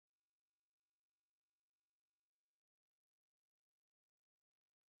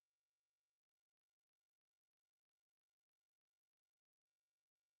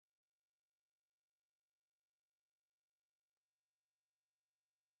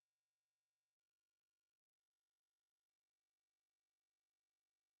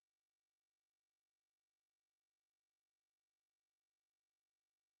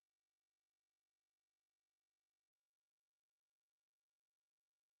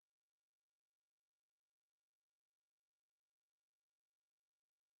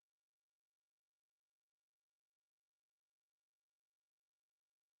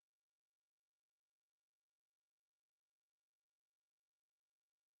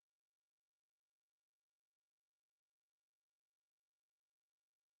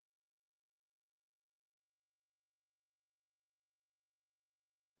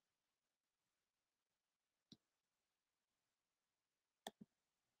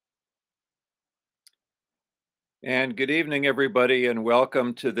And good evening, everybody, and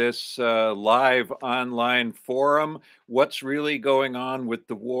welcome to this live online forum. What's really going on with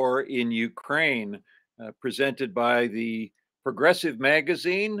the war in Ukraine? Presented by the Progressive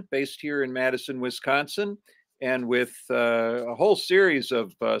Magazine, based here in Madison, Wisconsin, and with a whole series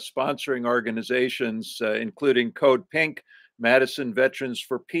of sponsoring organizations, including Code Pink, Madison Veterans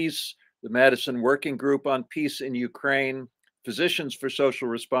for Peace, the Madison Working Group on Peace in Ukraine, Physicians for Social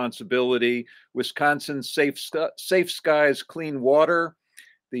Responsibility, Wisconsin's Safe Skies Clean Water,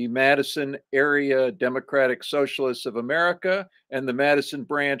 the Madison Area Democratic Socialists of America, and the Madison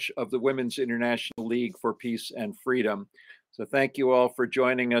branch of the Women's International League for Peace and Freedom. So thank you all for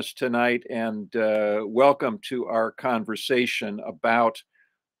joining us tonight, and welcome to our conversation about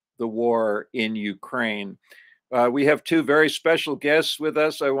the war in Ukraine. We have two very special guests with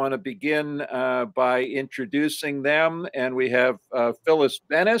us. I want to begin by introducing them. And we have Phyllis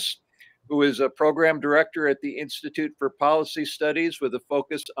Bennis, who is a program director at the Institute for Policy Studies with a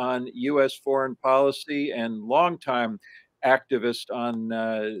focus on U.S. foreign policy and longtime activist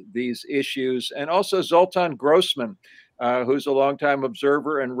on these issues. And also Zoltan Grossman, who's a longtime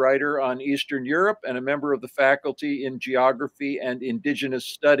observer and writer on Eastern Europe and a member of the faculty in geography and indigenous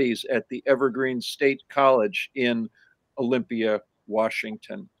studies at the Evergreen State College in Olympia,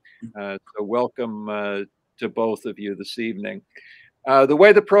 Washington. So welcome to both of you this evening. The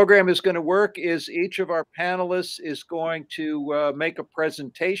way the program is going to work is each of our panelists is going to make a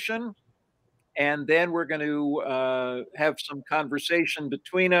presentation, and then we're going to have some conversation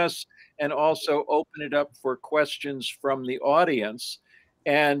between us and also open it up for questions from the audience.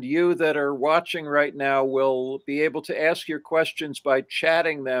 And you that are watching right now will be able to ask your questions by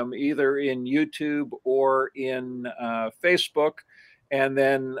chatting them either in YouTube or in Facebook. And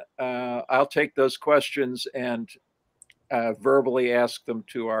then I'll take those questions and verbally ask them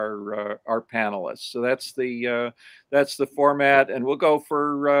to our panelists. So that's the format, and we'll go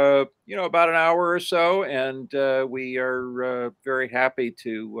for about an hour or so, and we are very happy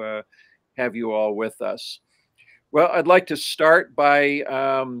to have you all with us. Well, I'd like to start by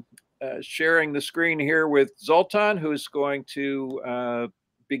sharing the screen here with Zoltan, who's going to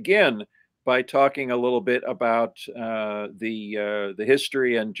begin by talking a little bit about the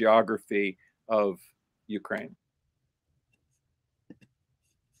history and geography of Ukraine.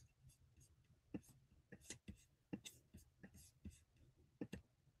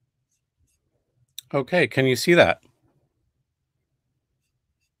 Okay, can you see that?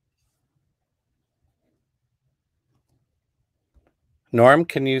 Norm,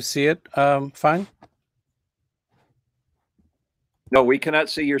 can you see it fine? No, we cannot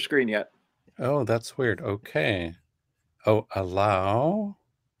see your screen yet. Oh, that's weird. Okay. Oh, allow.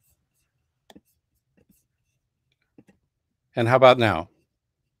 And how about now?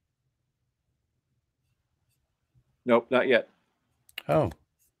 Nope, not yet. Oh.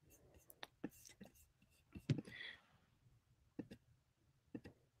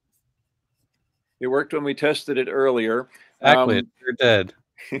 It worked when we tested it earlier. Exactly, it sure did.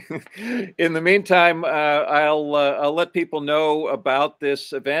 In the meantime, I'll let people know about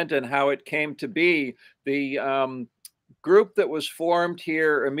this event and how it came to be. The group that was formed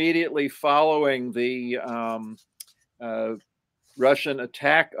here immediately following the Russian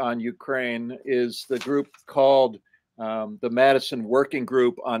attack on Ukraine is the group called the Madison Working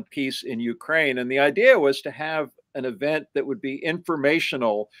Group on Peace in Ukraine. And the idea was to have an event that would be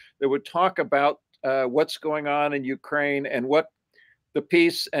informational, that would talk about what's going on in Ukraine and what the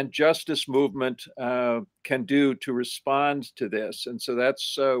peace and justice movement can do to respond to this. And so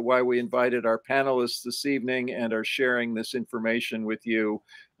that's why we invited our panelists this evening and are sharing this information with you.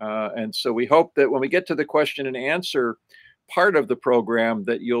 And so we hope that when we get to the question and answer part of the program,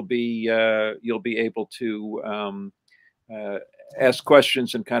 that you'll be able to ask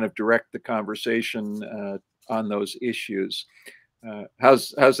questions and kind of direct the conversation on those issues.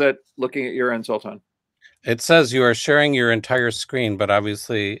 How's that looking at your end, Zoltan? It says you are sharing your entire screen, but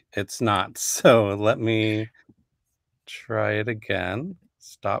obviously it's not. So let me try it again.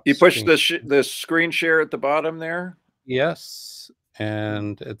 Stop. You push the screen share at the bottom there? Yes.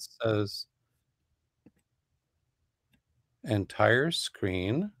 And it says entire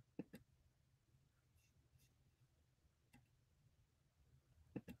screen.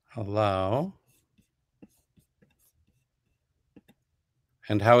 Allow.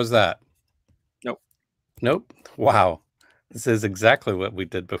 And how is that? Nope. Nope. Wow. This is exactly what we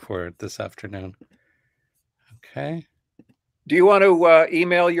did before this afternoon. Okay. Do you want to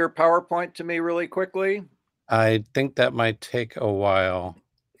email your PowerPoint to me really quickly? I think that might take a while.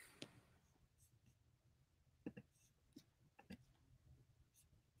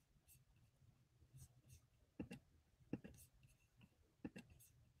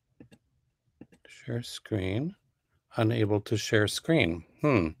 Share screen. Unable to share screen.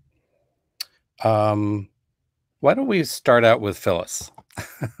 Why don't we start out with Phyllis?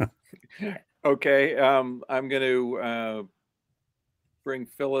 Okay, I'm going to bring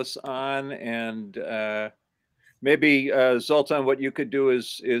Phyllis on, and maybe Zoltan, what you could do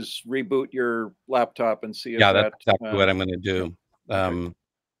is reboot your laptop and see if Yeah, that's that. exactly what I'm going to do. Okay.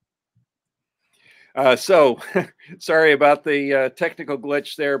 So sorry about the technical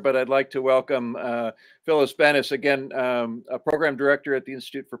glitch there, but I'd like to welcome Phyllis Bennis, again, a program director at the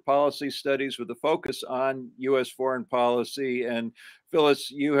Institute for Policy Studies with a focus on U.S. foreign policy. And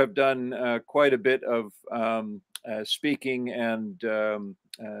Phyllis, you have done quite a bit of speaking and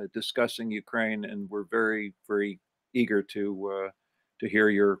discussing Ukraine, and we're very, very eager to hear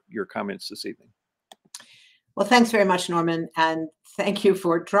your comments this evening. Well, thanks very much, Norman. And thank you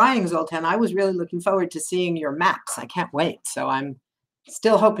for trying, Zoltan. I was really looking forward to seeing your maps. I can't wait. So I'm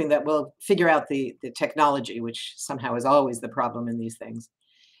still hoping that we'll figure out the technology, which somehow is always the problem in these things.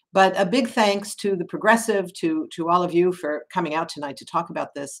 But a big thanks to the Progressive, to all of you for coming out tonight to talk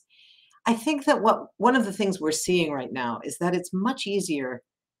about this. I think that one of the things we're seeing right now is that it's much easier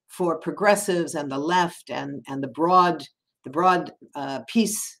for progressives and the left and the broad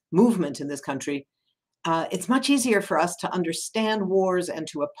peace movement in this country. It's much easier for us to understand wars and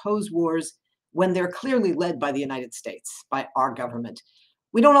to oppose wars when they're clearly led by the United States, by our government.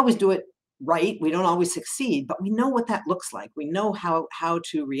 We don't always do it right. We don't always succeed, but we know what that looks like. We know how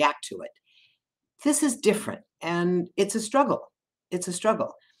to react to it. This is different, and it's a struggle. It's a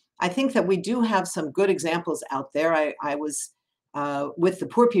struggle. I think that we do have some good examples out there. I was with the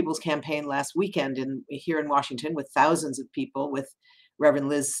Poor People's Campaign last weekend here in Washington with thousands of people, with Reverend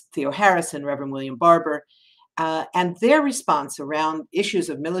Liz Theoharis and Reverend William Barber, and their response around issues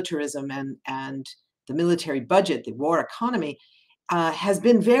of militarism and the military budget, the war economy, has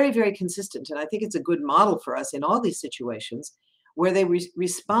been very, very consistent. And I think it's a good model for us in all these situations where they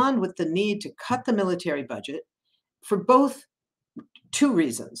respond with the need to cut the military budget for both two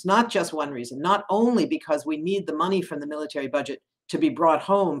reasons, not just one reason, not only because we need the money from the military budget to be brought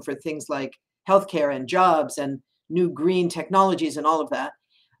home for things like healthcare and jobs and new green technologies and all of that,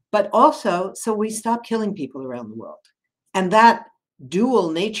 but also so we stop killing people around the world. And that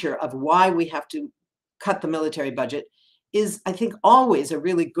dual nature of why we have to cut the military budget is, I think, always a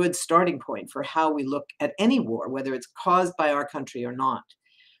really good starting point for how we look at any war, whether it's caused by our country or not.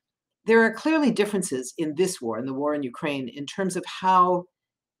 There are clearly differences in this war, in the war in Ukraine, in terms of how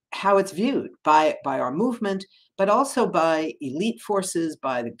it's viewed by our movement, but also by elite forces,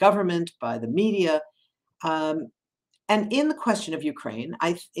 by the government, by the media. And in the question of Ukraine,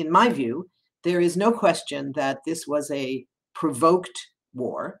 in my view, there is no question that this was a provoked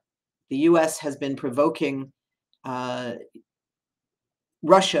war. The U.S. has been provoking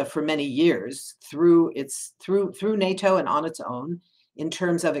Russia for many years through NATO and on its own, in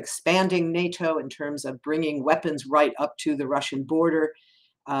terms of expanding NATO, in terms of bringing weapons right up to the Russian border,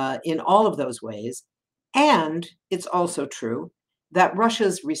 in all of those ways. And it's also true that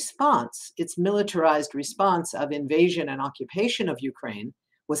Russia's response, its militarized response of invasion and occupation of Ukraine,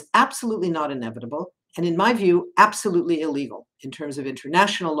 was absolutely not inevitable, and in my view, absolutely illegal in terms of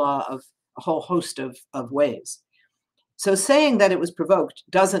international law of a whole host of ways. So saying that it was provoked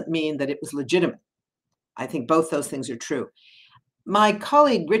doesn't mean that it was legitimate. I think both those things are true. My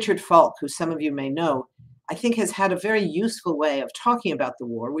colleague, Richard Falk, who some of you may know, I think has had a very useful way of talking about the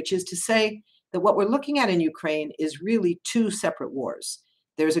war, which is to say that what we're looking at in Ukraine is really two separate wars.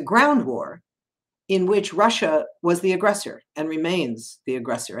 There's a ground war in which Russia was the aggressor and remains the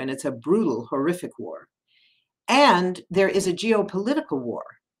aggressor, and it's a brutal, horrific war. And there is a geopolitical war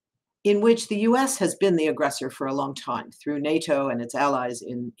in which the US has been the aggressor for a long time through NATO and its allies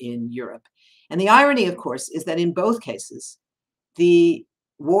in Europe. And the irony, of course, is that in both cases, the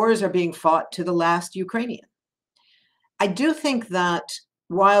wars are being fought to the last Ukrainian. I do think that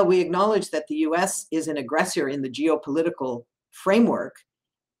while we acknowledge that the US is an aggressor in the geopolitical framework,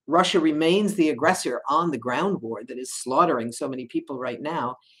 Russia remains the aggressor on the ground war that is slaughtering so many people right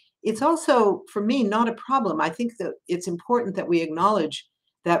now. It's also, for me, not a problem. I think that it's important that we acknowledge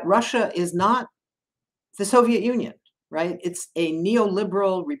that Russia is not the Soviet Union, right? It's a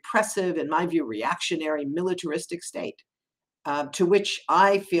neoliberal, repressive, in my view, reactionary, militaristic state. To which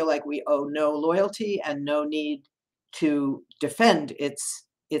I feel like we owe no loyalty and no need to defend its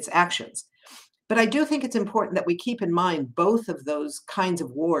actions. But I do think it's important that we keep in mind both of those kinds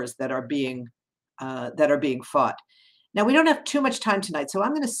of wars that are being fought. Now, we don't have too much time tonight, so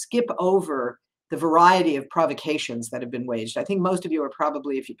I'm going to skip over the variety of provocations that have been waged. I think most of you are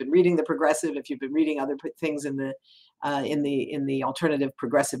probably, if you've been reading the Progressive, if you've been reading other things in the alternative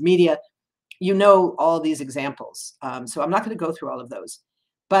progressive media, you know all these examples. So I'm not going to go through all of those,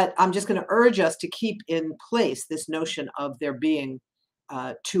 but I'm just going to urge us to keep in place this notion of there being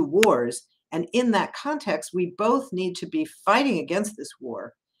two wars. And in that context, we both need to be fighting against this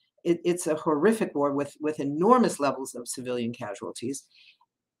war. It's a horrific war with enormous levels of civilian casualties.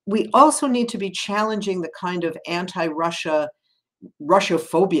 We also need to be challenging the kind of anti-Russia,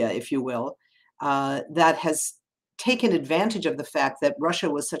 Russophobia, if you will, that has taken advantage of the fact that Russia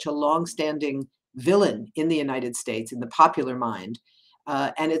was such a long-standing villain in the United States, in the popular mind,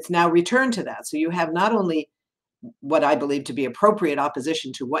 and it's now returned to that. So you have not only what I believe to be appropriate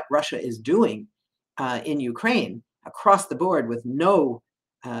opposition to what Russia is doing in Ukraine across the board with no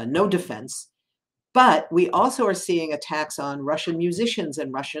defense, but we also are seeing attacks on Russian musicians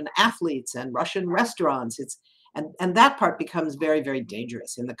and Russian athletes and Russian restaurants. And that part becomes very, very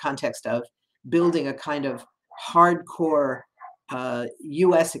dangerous in the context of building a kind of hardcore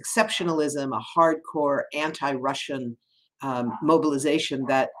US exceptionalism, a hardcore anti-Russian mobilization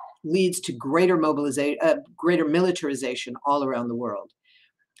that leads to greater militarization all around the world.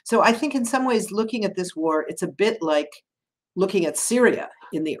 So I think in some ways, looking at this war, it's a bit like looking at Syria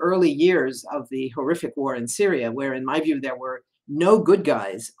in the early years of the horrific war in Syria, where in my view, there were no good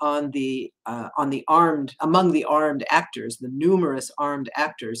guys among the armed actors, the numerous armed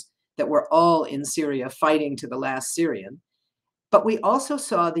actors that were all in Syria fighting to the last Syrian. But we also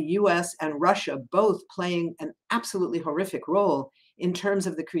saw the US and Russia both playing an absolutely horrific role in terms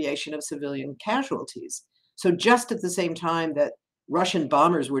of the creation of civilian casualties. So just at the same time that Russian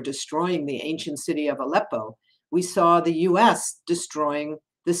bombers were destroying the ancient city of Aleppo, we saw the US destroying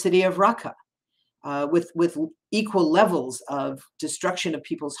the city of Raqqa with equal levels of destruction of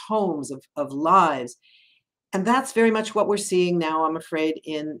people's homes, of lives. And that's very much what we're seeing now, I'm afraid,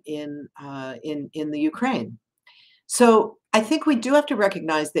 in the Ukraine. So I think we do have to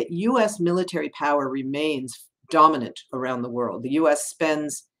recognize that US military power remains dominant around the world. The US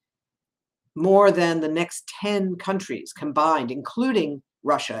spends more than the next 10 countries combined, including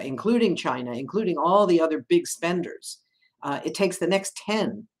Russia, including China, including all the other big spenders. It takes the next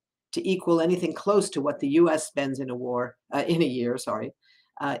 10 to equal anything close to what the US spends in a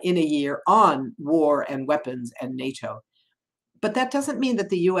year on war and weapons and NATO. But that doesn't mean that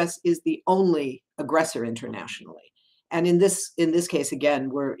the US is the only aggressor internationally. And in this case, again,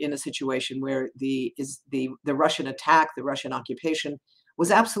 we're in a situation where the Russian attack, the Russian occupation, was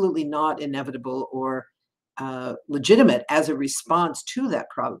absolutely not inevitable or legitimate as a response to that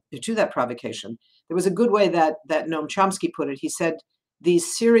provocation. There was a good way that Noam Chomsky put it. He said,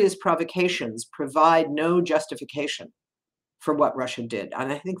 these serious provocations provide no justification for what Russia did.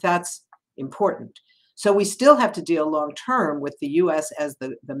 And I think that's important. So we still have to deal long term with the US as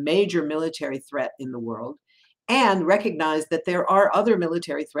the major military threat in the world, and recognize that there are other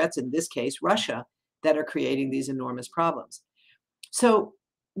military threats, in this case, Russia, that are creating these enormous problems. So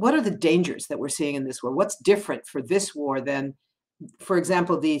what are the dangers that we're seeing in this war? What's different for this war than, for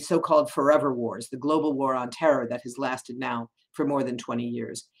example, the so-called forever wars, the global war on terror that has lasted now for more than 20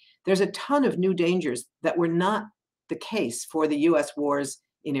 years? There's a ton of new dangers that were not the case for the US wars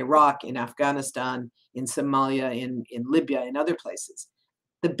in Iraq, in Afghanistan, in Somalia, in Libya, in other places.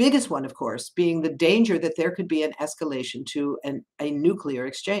 The biggest one, of course, being the danger that there could be an escalation to a nuclear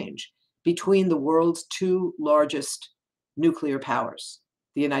exchange between the world's two largest nuclear powers,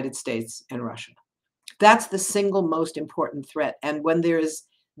 the United States and Russia. That's the single most important threat. And when there is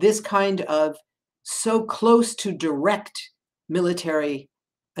this kind of so close to direct military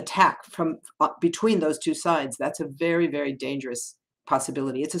attack from between those two sides, that's a very, very dangerous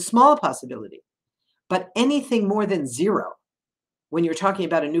possibility. It's a small possibility, but anything more than zero, when you're talking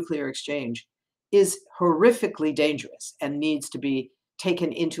about a nuclear exchange, is horrifically dangerous and needs to be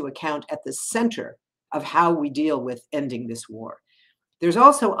taken into account at the center of how we deal with ending this war. There's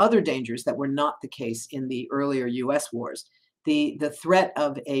also other dangers that were not the case in the earlier US wars. The threat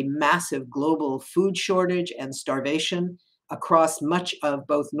of a massive global food shortage and starvation across much of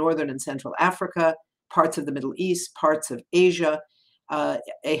both Northern and Central Africa, parts of the Middle East, parts of Asia,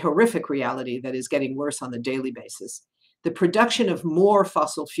 a horrific reality that is getting worse on a daily basis. The production of more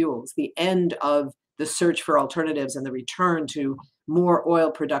fossil fuels, the end of the search for alternatives and the return to more oil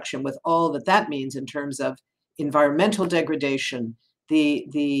production with all that means in terms of environmental degradation,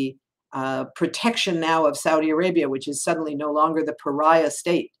 the protection now of Saudi Arabia, which is suddenly no longer the pariah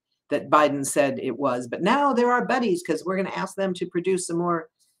state that Biden said it was, but now they're our buddies because we're going to ask them to produce some more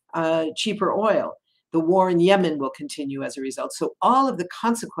cheaper oil. The war in Yemen will continue as a result. So all of the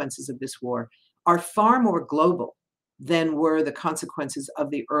consequences of this war are far more global than were the consequences of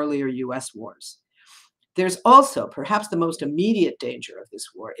the earlier US wars. There's also, perhaps the most immediate danger of this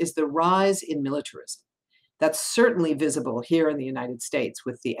war, is the rise in militarism. That's certainly visible here in the United States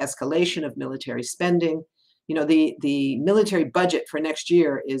with the escalation of military spending. You know, the military budget for next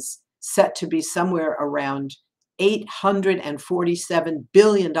year is set to be somewhere around $847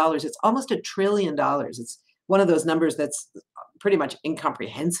 billion. It's almost $1 trillion. It's one of those numbers that's pretty much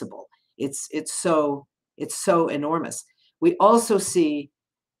incomprehensible. It's so enormous. We also see,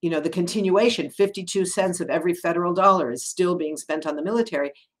 you know, the continuation, 52 cents of every federal dollar is still being spent on the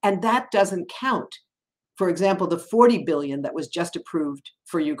military, and that doesn't count. For example, the 40 billion that was just approved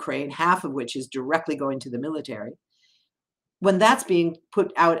for Ukraine, half of which is directly going to the military. When that's being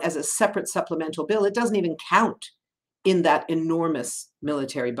put out as a separate supplemental bill, it doesn't even count in that enormous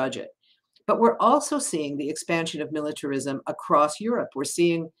military budget. But we're also seeing the expansion of militarism across Europe. We're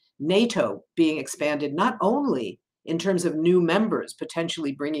seeing NATO being expanded, not only in terms of new members,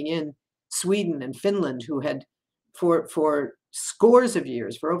 potentially bringing in Sweden and Finland, who had for scores of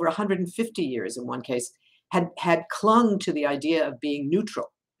years, for over 150 years in one case, had clung to the idea of being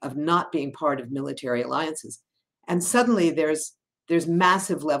neutral, of not being part of military alliances. And suddenly there's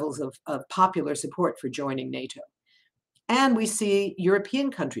massive levels of popular support for joining NATO. And we see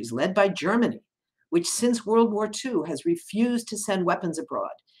European countries led by Germany, which since World War II has refused to send weapons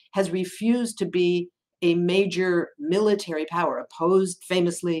abroad, has refused to be a major military power, opposed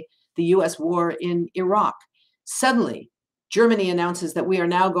famously the US war in Iraq. Suddenly, Germany announces that we are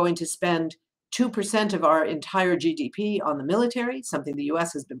now going to spend 2% of our entire GDP on the military, something the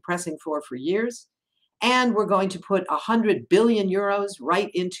US has been pressing for years. And we're going to put 100 billion euros right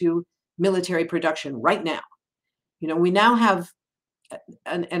into military production right now. You know, we now have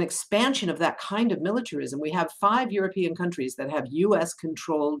an expansion of that kind of militarism. We have 5 European countries that have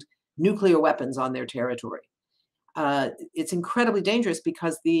US-controlled nuclear weapons on their territory. It's incredibly dangerous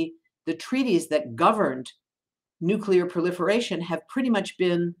because the treaties that governed nuclear proliferation have pretty much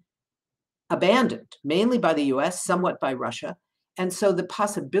been abandoned, mainly by the US, somewhat by Russia. And so the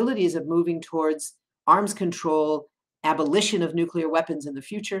possibilities of moving towards arms control, abolition of nuclear weapons in the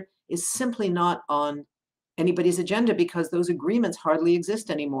future is simply not on anybody's agenda, because those agreements hardly exist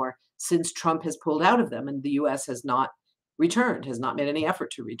anymore since Trump has pulled out of them and the US has not returned, has not made any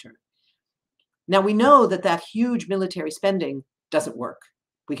effort to return. Now, we know that that huge military spending doesn't work.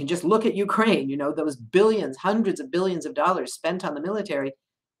 We can just look at Ukraine. You know, those billions, hundreds of billions of dollars spent on the military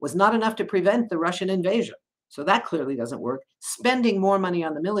was not enough to prevent the Russian invasion. So that clearly doesn't work. Spending more money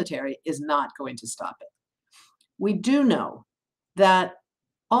on the military is not going to stop it. We do know that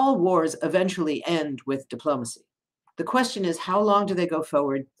all wars eventually end with diplomacy. The question is, how long do they go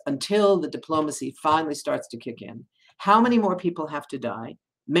forward until the diplomacy finally starts to kick in? How many more people have to die?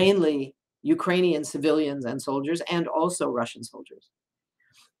 Mainly Ukrainian civilians and soldiers, and also Russian soldiers.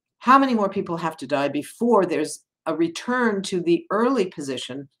 How many more people have to die before there's a return to the early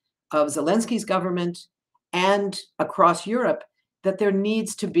position of Zelensky's government and across Europe that there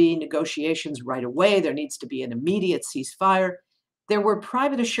needs to be negotiations right away, there needs to be an immediate ceasefire? There were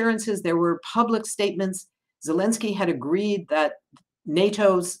private assurances, there were public statements. Zelensky had agreed that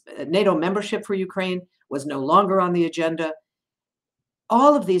NATO membership for Ukraine was no longer on the agenda.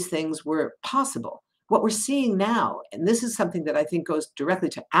 All of these things were possible. What we're seeing now, and this is something that I think goes directly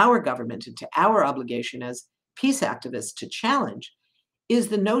to our government and to our obligation as peace activists to challenge, is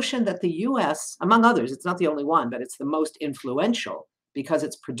the notion that the US, among others, it's not the only one, but it's the most influential because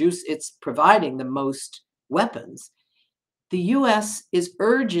it's providing the most weapons. The US is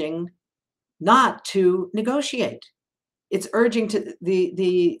urging not to negotiate. It's urging to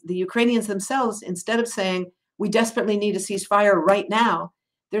the Ukrainians themselves, instead of saying, we desperately need a ceasefire right now,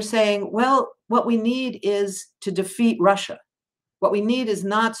 they're saying, well, what we need is to defeat Russia. What we need is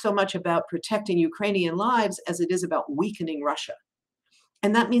not so much about protecting Ukrainian lives as it is about weakening Russia.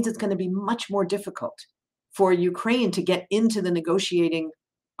 And that means it's going to be much more difficult for Ukraine to get into the negotiating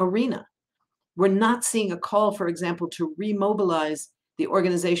arena. We're not seeing a call, for example, to remobilize the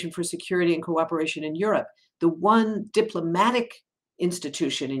Organization for Security and Cooperation in Europe, the one diplomatic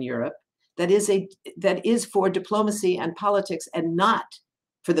institution in Europe that is for diplomacy and politics and not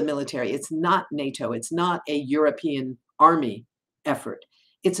for the military. It's not NATO. It's not a European army effort.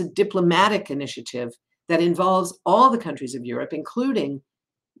 It's a diplomatic initiative that involves all the countries of Europe, including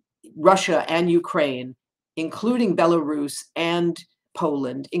Russia and Ukraine, including Belarus and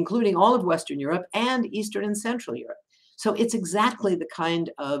Poland, including all of Western Europe and Eastern and Central Europe. So it's exactly the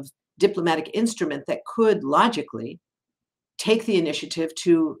kind of diplomatic instrument that could logically take the initiative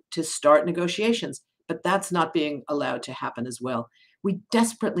to start negotiations, but that's not being allowed to happen as well. We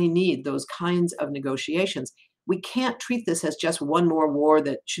desperately need those kinds of negotiations. We can't treat this as just one more war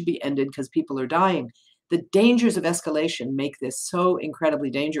that should be ended because people are dying. The dangers of escalation make this so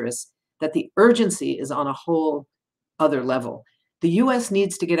incredibly dangerous that the urgency is on a whole other level. The US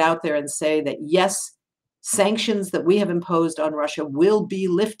needs to get out there and say that, yes, sanctions that we have imposed on Russia will be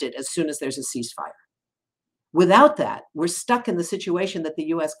lifted as soon as there's a ceasefire. Without that, we're stuck in the situation that the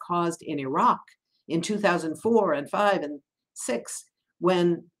US caused in Iraq in 2004 and 5 and 6,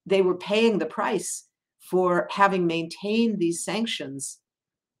 when they were paying the price for having maintained these sanctions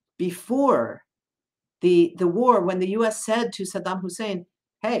before the war, when the US said to Saddam Hussein,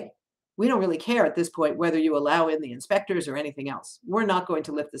 hey, we don't really care at this point whether you allow in the inspectors or anything else. We're not going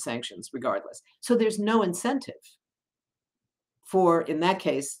to lift the sanctions regardless. So there's no incentive for, in that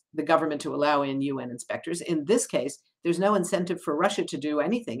case, the government to allow in UN inspectors. In this case, there's no incentive for Russia to do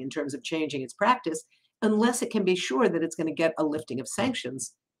anything in terms of changing its practice unless it can be sure that it's going to get a lifting of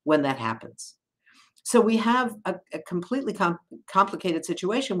sanctions when that happens. So we have a completely complicated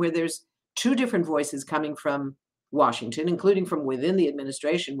situation where there's two different voices coming from Washington, including from within the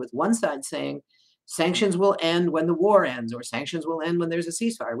administration, with one side saying sanctions will end when the war ends, or sanctions will end when there's a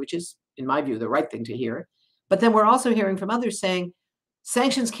ceasefire, which is, in my view, the right thing to hear. But then we're also hearing from others saying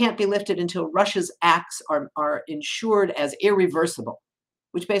sanctions can't be lifted until Russia's acts are ensured as irreversible,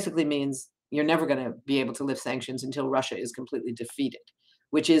 which basically means you're never going to be able to lift sanctions until Russia is completely defeated,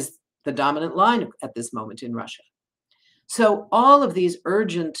 which is the dominant line at this moment in Russia. So all of these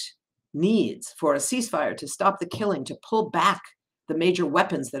urgent needs for a ceasefire to stop the killing, to pull back the major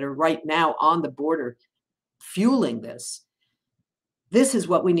weapons that are right now on the border fueling this, this is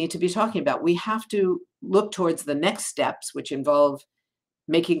what we need to be talking about. We have to look towards the next steps, which involve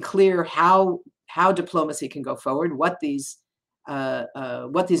making clear how diplomacy can go forward, what these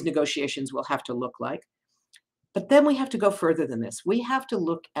negotiations will have to look like. But then we have to go further than this. We have to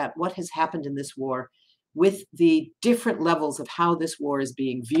look at what has happened in this war with the different levels of how this war is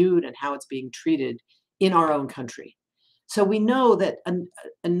being viewed and how it's being treated in our own country. So we know that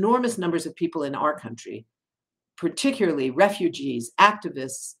enormous numbers of people in our country, particularly refugees,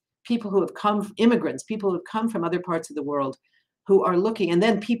 activists, people who have come, immigrants, people who have come from other parts of the world, who are looking, and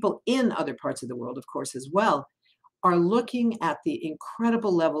then people in other parts of the world, of course, as well, are looking at the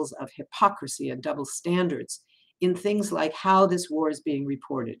incredible levels of hypocrisy and double standards in things like how this war is being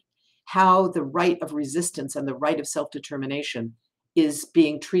reported, how the right of resistance and the right of self-determination is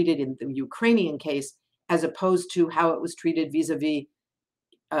being treated in the Ukrainian case, as opposed to how it was treated vis-a-vis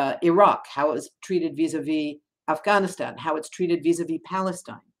Iraq, how it was treated vis-a-vis Afghanistan, how it's treated vis-a-vis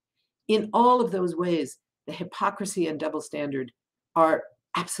Palestine. In all of those ways, the hypocrisy and double standard are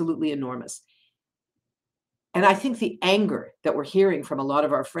absolutely enormous. And I think the anger that we're hearing from a lot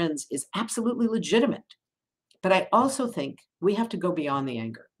of our friends is absolutely legitimate. But I also think we have to go beyond the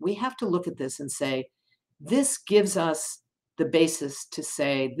anger. We have to look at this and say, this gives us the basis to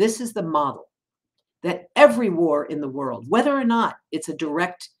say, this is the model that every war in the world, whether or not it's a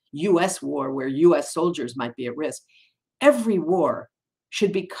direct US war where US soldiers might be at risk, every war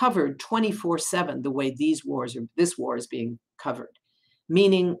should be covered 24/7 the way this war is being covered,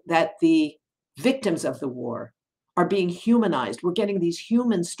 meaning that the victims of the war are being humanized. We're getting these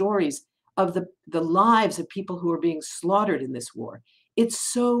human stories of the lives of people who are being slaughtered in this war. It's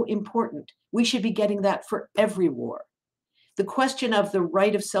so important. We should be getting that for every war. The question of the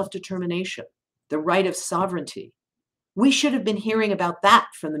right of self-determination, the right of sovereignty, we should have been hearing about that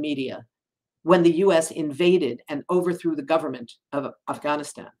from the media when the US invaded and overthrew the government of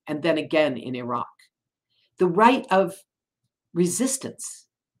Afghanistan, and then again in Iraq. The right of resistance.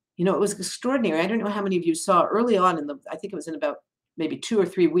 You know, it was extraordinary. I don't know how many of you saw early on I think it was in about maybe 2 or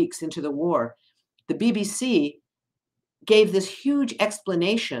 3 weeks into the war, the BBC gave this huge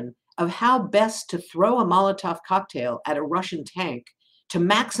explanation of how best to throw a Molotov cocktail at a Russian tank to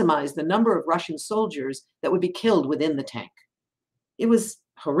maximize the number of Russian soldiers that would be killed within the tank. It was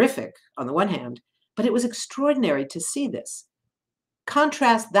horrific on the one hand, but it was extraordinary to see this.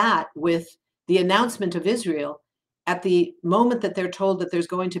 Contrast that with the announcement of Israel at the moment that they're told that there's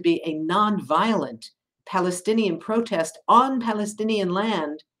going to be a nonviolent Palestinian protest on Palestinian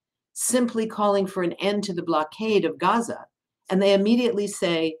land, simply calling for an end to the blockade of Gaza. And they immediately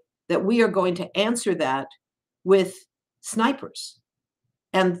say that we are going to answer that with snipers.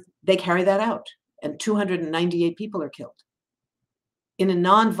 And they carry that out. And 298 people are killed in a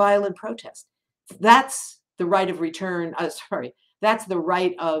nonviolent protest. That's the right of return. That's the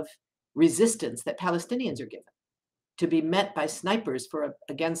right of resistance that Palestinians are given, to be met by snipers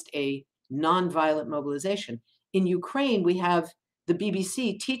against a nonviolent mobilization. In Ukraine, we have the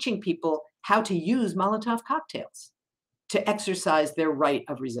BBC teaching people how to use Molotov cocktails to exercise their right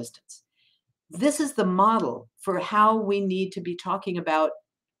of resistance. This is the model for how we need to be talking about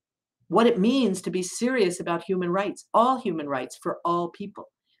what it means to be serious about human rights, all human rights for all people,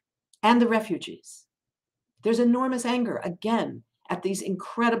 and the refugees. There's enormous anger, again, at these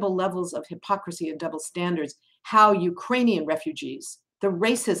incredible levels of hypocrisy and double standards, how Ukrainian refugees, the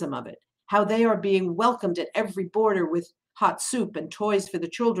racism of it, how they are being welcomed at every border with hot soup and toys for the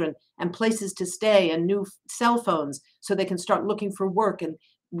children and places to stay and new cell phones so they can start looking for work and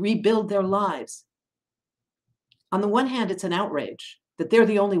rebuild their lives. On the one hand, it's an outrage that they're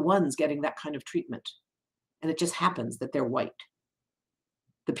the only ones getting that kind of treatment. And it just happens that they're white.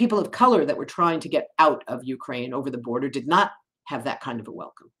 The people of color that were trying to get out of Ukraine over the border did not have that kind of a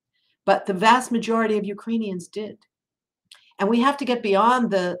welcome. But the vast majority of Ukrainians did. And we have to get beyond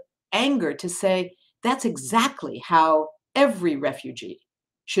the anger to say that's exactly how every refugee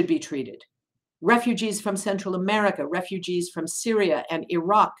should be treated. Refugees from Central America, refugees from Syria and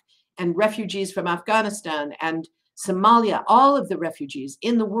Iraq, and refugees from Afghanistan and Somalia, all of the refugees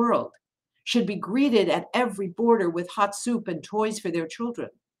in the world should be greeted at every border with hot soup and toys for their children,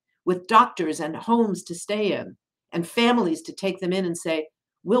 with doctors and homes to stay in, and families to take them in and say,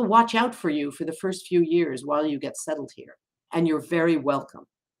 we'll watch out for you for the first few years while you get settled here, and you're very welcome.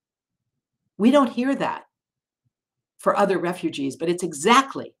 We don't hear that for other refugees, but it's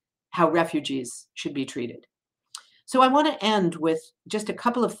exactly how refugees should be treated. So I want to end with just a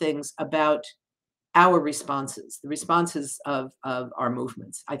couple of things about our responses, the responses of our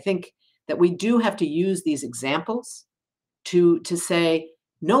movements. I think that we do have to use these examples to say,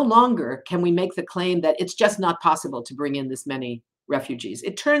 no longer can we make the claim that it's just not possible to bring in this many refugees.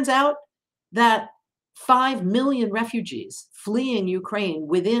 It turns out that 5 million refugees fleeing Ukraine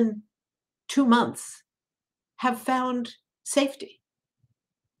within 2 months have found safety.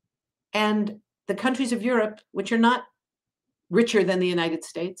 And the countries of Europe, which are not richer than the United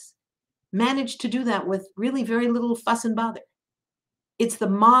States, managed to do that with really very little fuss and bother. It's the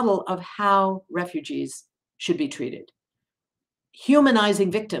model of how refugees should be treated. Humanizing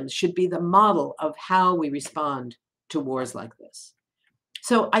victims should be the model of how we respond to wars like this.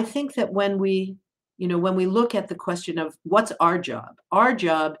 So I think that when we look at the question of what's our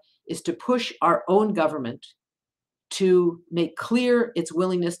job is to push our own government to make clear its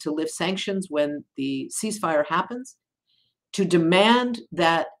willingness to lift sanctions when the ceasefire happens, to demand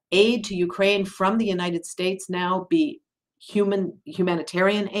that aid to Ukraine from the United States now be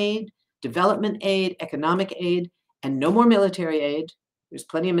humanitarian aid, development aid, economic aid, and no more military aid. There's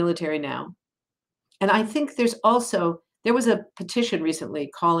plenty of military now. And I think there was a petition recently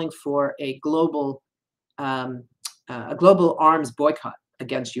calling for a global arms boycott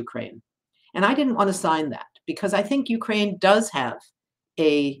against Ukraine. And I didn't want to sign that because I think Ukraine does have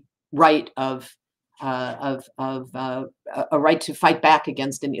a right a right to fight back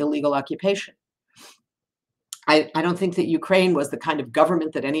against an illegal occupation. I don't think that Ukraine was the kind of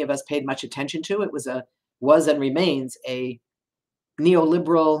government that any of us paid much attention to. It was and remains a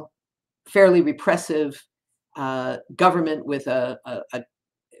neoliberal, fairly repressive government with the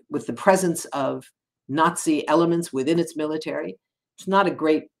presence of Nazi elements within its military. It's not a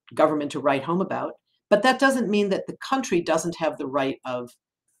great government to write home about, but that doesn't mean that the country doesn't have the right of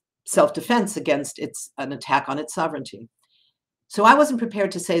self-defense against an attack on its sovereignty. So I wasn't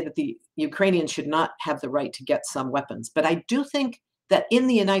prepared to say that the Ukrainians should not have the right to get some weapons, but I do think that in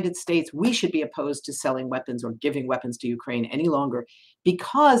the United States, we should be opposed to selling weapons or giving weapons to Ukraine any longer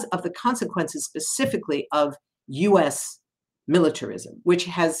because of the consequences specifically of US militarism, which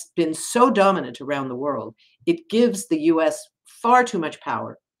has been so dominant around the world. It gives the US far too much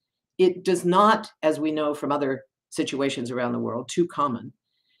power. It does not, as we know from other situations around the world, too common.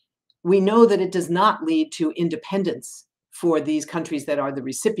 We know that it does not lead to independence for these countries that are the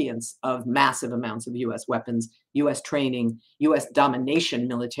recipients of massive amounts of US weapons, US training, US domination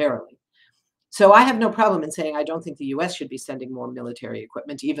militarily. So I have no problem in saying I don't think the US should be sending more military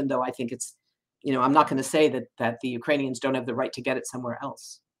equipment, even though I think it's, I'm not going to say that the Ukrainians don't have the right to get it somewhere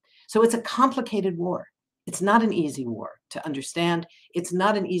else. So it's a complicated war. It's not an easy war to understand. It's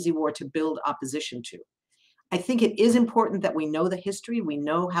not an easy war to build opposition to. I think it is important that we know the history. We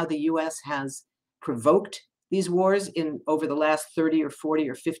know how the US has provoked these wars over the last 30 or 40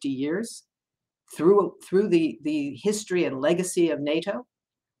 or 50 years through the history and legacy of NATO.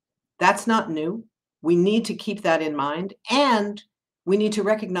 That's not new. We need to keep that in mind. And we need to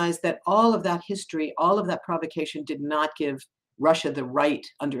recognize that all of that history, all of that provocation did not give Russia the right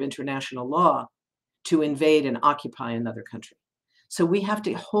under international law to invade and occupy another country. So we have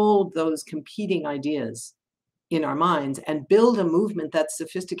to hold those competing ideas in our minds and build a movement that's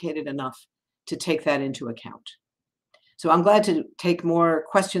sophisticated enough to take that into account. So I'm glad to take more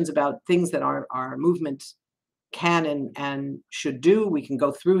questions about things that our movement can and should do. We can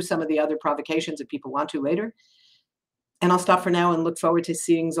go through some of the other provocations if people want to later. And I'll stop for now and look forward to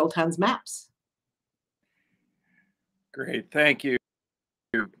seeing Zoltan's maps. Great, thank you.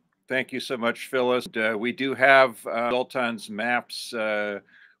 Thank you so much, Phyllis. We do have Zoltan's maps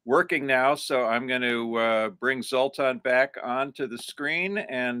working now, so I'm going to bring Zoltan back onto the screen,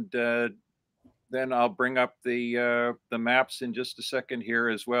 and then I'll bring up the maps in just a second here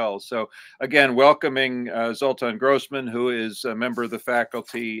as well. So again, welcoming Zoltan Grossman, who is a member of the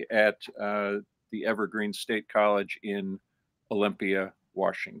faculty at the Evergreen State College in Olympia,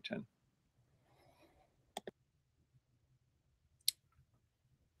 Washington.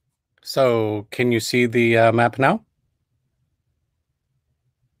 So can you see the map now?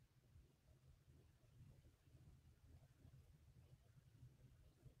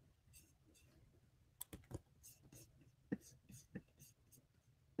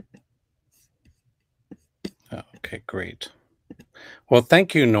 Okay, great. Well,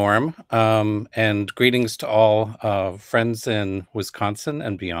 thank you, Norm, and greetings to all friends in Wisconsin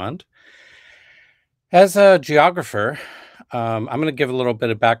and beyond. As a geographer, I'm going to give a little bit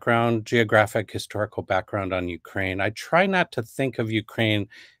of background, geographic, historical background on Ukraine. I try not to think of Ukraine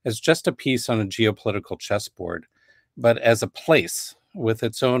as just a piece on a geopolitical chessboard, but as a place with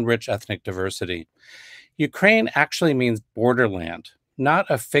its own rich ethnic diversity. Ukraine actually means borderland, not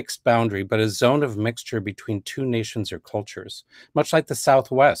a fixed boundary, but a zone of mixture between two nations or cultures. Much like the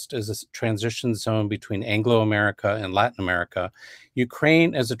Southwest is a transition zone between Anglo-America and Latin America,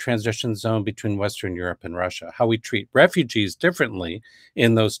 Ukraine is a transition zone between Western Europe and Russia. How we treat refugees differently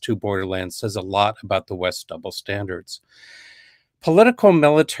in those two borderlands says a lot about the West's double standards. Political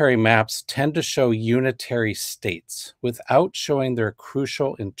military maps tend to show unitary states without showing their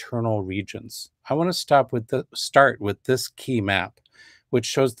crucial internal regions. I want to start with this key map, which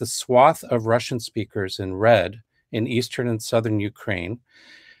shows the swath of Russian speakers in red in eastern and southern Ukraine,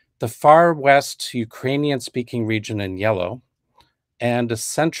 the far west Ukrainian-speaking region in yellow, and a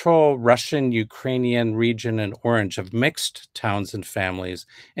central Russian-Ukrainian region in orange of mixed towns and families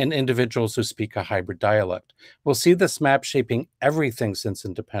and individuals who speak a hybrid dialect. We'll see this map shaping everything since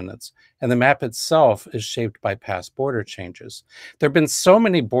independence, and the map itself is shaped by past border changes. There have been so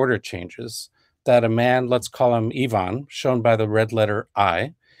many border changes that a man, let's call him Ivan, shown by the red letter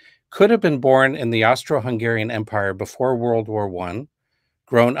I, could have been born in the Austro-Hungarian Empire before World War I,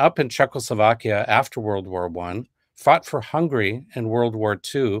 grown up in Czechoslovakia after World War I, fought for Hungary in World War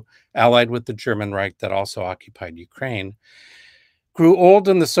II, allied with the German Reich that also occupied Ukraine, grew old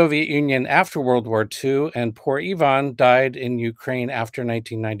in the Soviet Union after World War II, and poor Ivan died in Ukraine after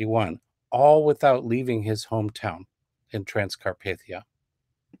 1991, all without leaving his hometown in Transcarpathia.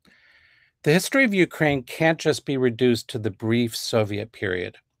 The history of Ukraine can't just be reduced to the brief Soviet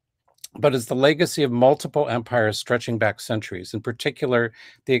period, but is the legacy of multiple empires stretching back centuries, in particular,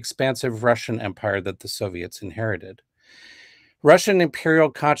 the expansive Russian Empire that the Soviets inherited. Russian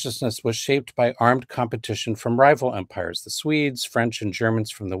imperial consciousness was shaped by armed competition from rival empires, the Swedes, French, and Germans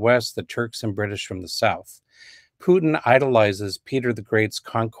from the West, the Turks and British from the South. Putin idolizes Peter the Great's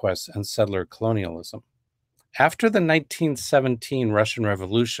conquests and settler colonialism. After the 1917 Russian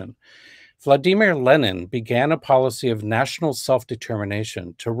Revolution, Vladimir Lenin began a policy of national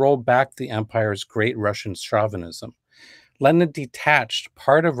self-determination to roll back the empire's great Russian chauvinism. Lenin detached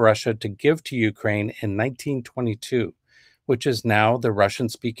part of Russia to give to Ukraine in 1922, which is now the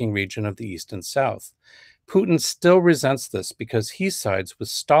Russian-speaking region of the East and South. Putin still resents this because he sides with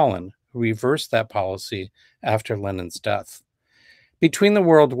Stalin, who reversed that policy after Lenin's death. Between the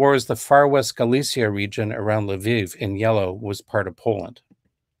world wars, the far west Galicia region around Lviv in yellow was part of Poland.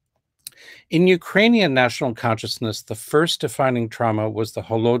 In Ukrainian national consciousness, the first defining trauma was the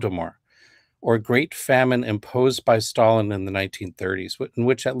Holodomor, or Great Famine imposed by Stalin in the 1930s, in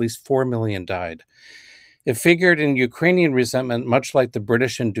which at least 4 million died. It figured in Ukrainian resentment much like the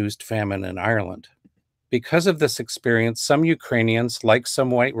British-induced famine in Ireland. Because of this experience, some Ukrainians, like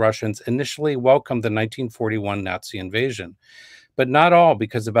some white Russians, initially welcomed the 1941 Nazi invasion, but not all,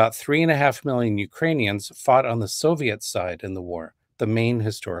 because about 3.5 million Ukrainians fought on the Soviet side in the war, the main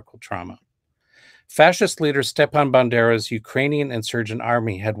historical trauma. Fascist leader Stepan Bandera's Ukrainian insurgent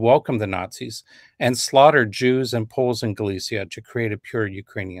army had welcomed the Nazis and slaughtered Jews and Poles in Galicia to create a pure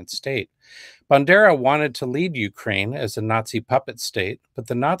Ukrainian state. Bandera wanted to lead Ukraine as a Nazi puppet state, but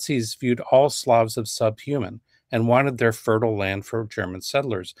the Nazis viewed all Slavs as subhuman and wanted their fertile land for German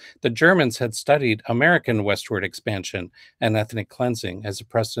settlers. The Germans had studied American westward expansion and ethnic cleansing as a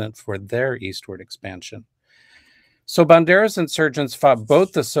precedent for their eastward expansion. So Bandera's insurgents fought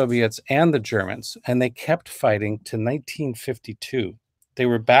both the Soviets and the Germans, and they kept fighting to 1952. They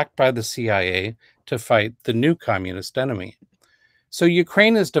were backed by the CIA, to fight the new communist enemy. So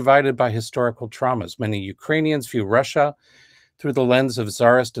Ukraine is divided by historical traumas. Many Ukrainians view Russia through the lens of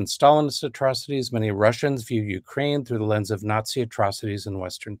Tsarist and Stalinist atrocities. Many Russians view Ukraine through the lens of Nazi atrocities and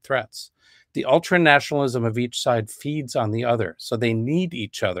Western threats. The ultranationalism of each side feeds on the other, so they need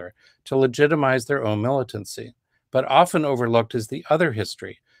each other to legitimize their own militancy. But often overlooked is the other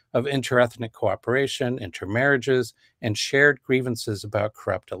history of interethnic cooperation, intermarriages, and shared grievances about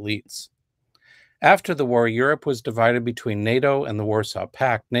corrupt elites. After the war, Europe was divided between NATO and the Warsaw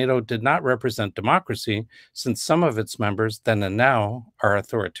Pact. NATO did not represent democracy, since some of its members, then and now, are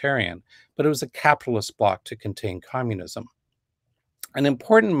authoritarian, but it was a capitalist bloc to contain communism. An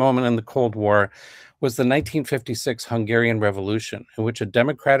important moment in the Cold War was the 1956 Hungarian Revolution, in which a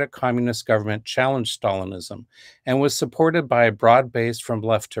democratic communist government challenged Stalinism and was supported by a broad base from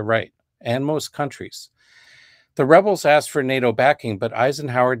left to right, and most countries. The rebels asked for NATO backing, but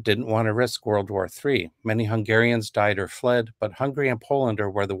Eisenhower didn't want to risk World War III. Many Hungarians died or fled, but Hungary and Poland are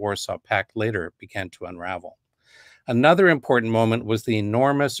where the Warsaw Pact later began to unravel. Another important moment was the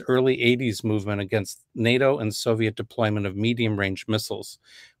enormous early 80s movement against NATO and Soviet deployment of medium-range missiles,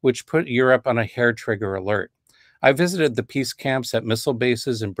 which put Europe on a hair-trigger alert. I visited the peace camps at missile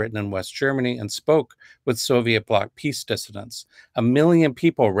bases in Britain and West Germany and spoke with Soviet bloc peace dissidents. 1 million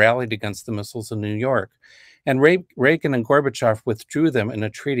people rallied against the missiles in New York, and Reagan and Gorbachev withdrew them in a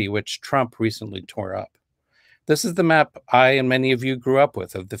treaty which Trump recently tore up. This is the map I and many of you grew up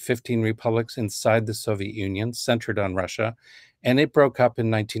with of the 15 republics inside the Soviet Union, centered on Russia, and it broke up in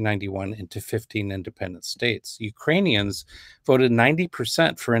 1991 into 15 independent states. Ukrainians voted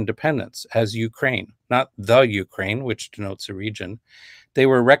 90% for independence as Ukraine, not the Ukraine, which denotes a region. They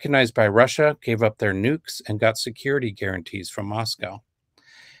were recognized by Russia, gave up their nukes, and got security guarantees from Moscow.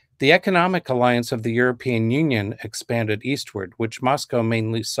 The economic alliance of the European Union expanded eastward, which Moscow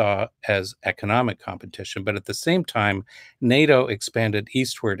mainly saw as economic competition, but at the same time, NATO expanded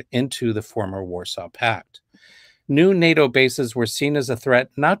eastward into the former Warsaw Pact. New NATO bases were seen as a threat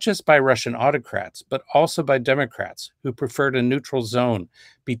not just by Russian autocrats, but also by Democrats who preferred a neutral zone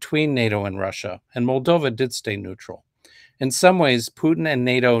between NATO and Russia, and Moldova did stay neutral. In some ways, Putin and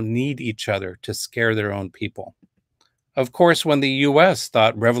NATO need each other to scare their own people. Of course, when the U.S.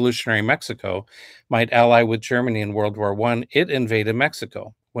 thought revolutionary Mexico might ally with Germany in World War I, it invaded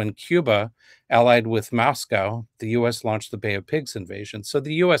Mexico. When Cuba allied with Moscow, the U.S. launched the Bay of Pigs invasion. So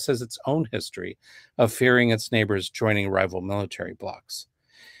the U.S. has its own history of fearing its neighbors joining rival military blocs.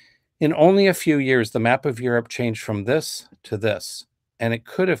 In only a few years, the map of Europe changed from this to this, and it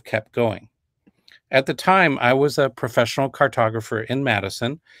could have kept going. At the time, I was a professional cartographer in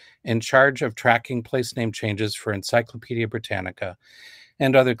Madison, in charge of tracking place name changes for Encyclopedia Britannica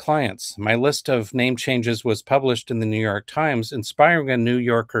and other clients. My list of name changes was published in the New York Times, inspiring a New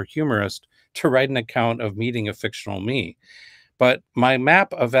Yorker humorist to write an account of meeting a fictional me. But my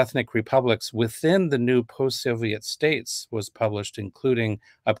map of ethnic republics within the new post-Soviet states was published, including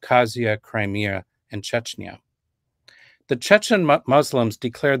Abkhazia, Crimea, and Chechnya. The Chechen Muslims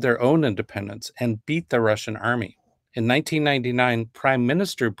declared their own independence and beat the Russian army. In 1999, Prime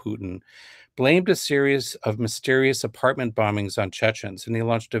Minister Putin blamed a series of mysterious apartment bombings on Chechens, and he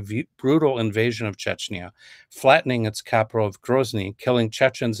launched a brutal invasion of Chechnya, flattening its capital of Grozny, killing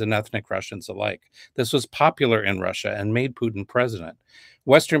Chechens and ethnic Russians alike. This was popular in Russia and made Putin president.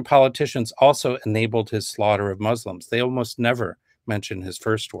 Western politicians also enabled his slaughter of Muslims. They almost never mention his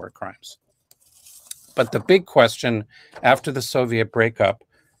first war crimes. But the big question after the Soviet breakup...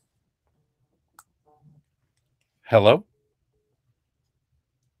 Hello?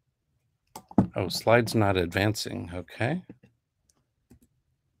 Oh, slide's not advancing. Okay.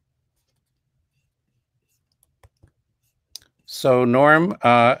 So, Norm,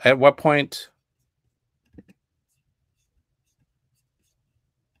 at what point...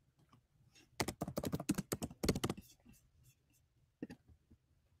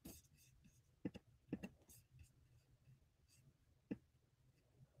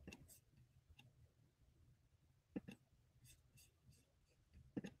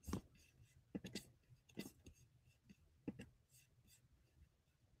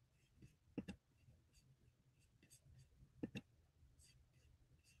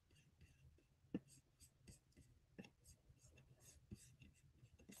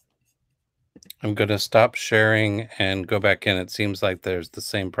 I'm going to stop sharing and go back in. It seems like there's the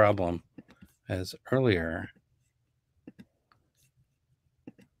same problem as earlier.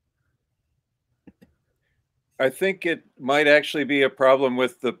 I think it might actually be a problem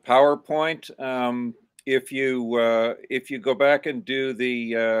with the PowerPoint. if you go back and do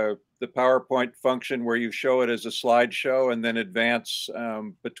the PowerPoint function where you show it as a slideshow and then advance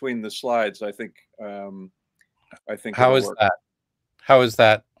between the slides, I think How it'll is work. that? How is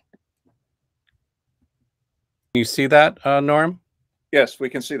that? Can you see that, Norm? Yes, we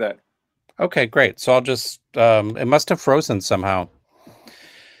can see that. Okay, great. So I'll just, it must have frozen somehow.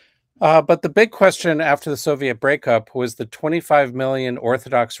 But the big question after the Soviet breakup was the 25 million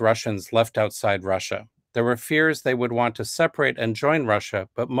Orthodox Russians left outside Russia. There were fears they would want to separate and join Russia,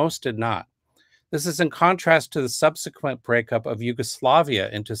 but most did not. This is in contrast to the subsequent breakup of Yugoslavia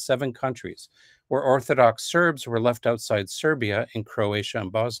into 7 countries, where Orthodox Serbs were left outside Serbia in Croatia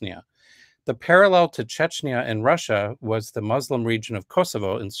and Bosnia. The parallel to Chechnya in Russia was the Muslim region of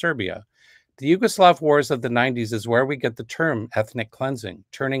Kosovo in Serbia. The Yugoslav wars of the 90s is where we get the term ethnic cleansing,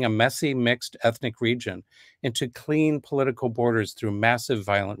 turning a messy, mixed ethnic region into clean political borders through massive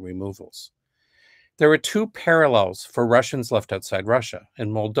violent removals. There were 2 parallels for Russians left outside Russia.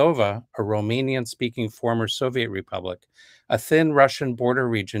 In Moldova, a Romanian-speaking former Soviet republic, a thin Russian border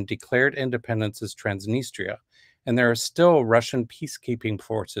region declared independence as Transnistria, and there are still Russian peacekeeping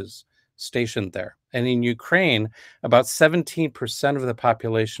forces stationed there. And in Ukraine, about 17% of the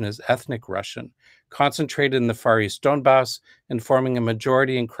population is ethnic Russian, concentrated in the Far East Donbass and forming a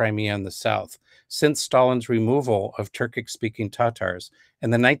majority in Crimea in the south, since Stalin's removal of Turkic-speaking Tatars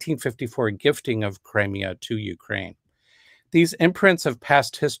and the 1954 gifting of Crimea to Ukraine. These imprints of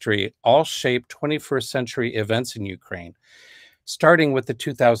past history all shape 21st century events in Ukraine, starting with the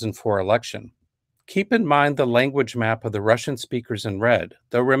 2004 election. Keep in mind the language map of the Russian speakers in red,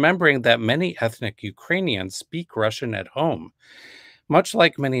 though remembering that many ethnic Ukrainians speak Russian at home. Much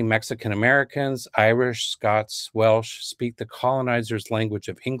like many Mexican Americans, Irish, Scots, Welsh speak the colonizers' language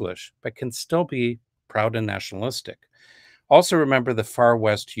of English, but can still be proud and nationalistic. Also remember the far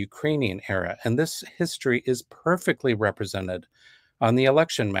west Ukrainian era, and this history is perfectly represented on the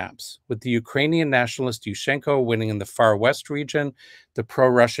election maps, with the Ukrainian nationalist Yushchenko winning in the far west region, the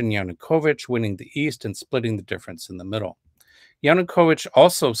pro-Russian Yanukovych winning the east and splitting the difference in the middle. Yanukovych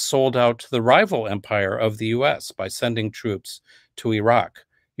also sold out to the rival empire of the US by sending troops to Iraq.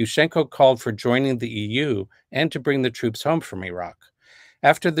 Yushchenko called for joining the EU and to bring the troops home from Iraq.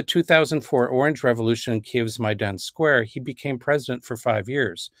 After the 2004 Orange Revolution in Kiev's Maidan Square, he became president for 5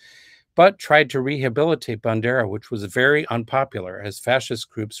 years, but tried to rehabilitate Bandera, which was very unpopular as fascist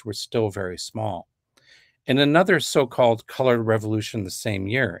groups were still very small. In another so-called colored revolution the same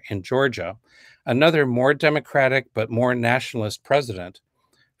year, in Georgia, another more democratic but more nationalist president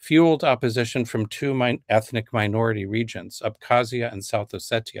fueled opposition from 2 ethnic minority regions, Abkhazia and South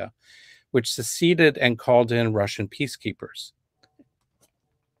Ossetia, which seceded and called in Russian peacekeepers.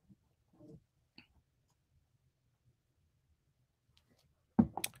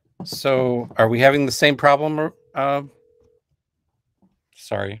 So are we having the same problem?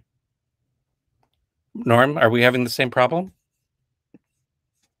 Sorry. Norm, are we having the same problem?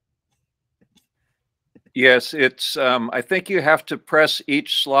 Yes, it's. I think you have to press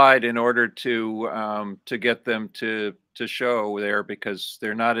each slide in order to get them to show there, because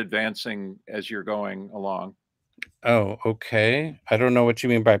they're not advancing as you're going along. Oh, okay. I don't know what you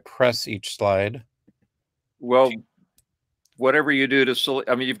mean by press each slide. Well, whatever you do to select,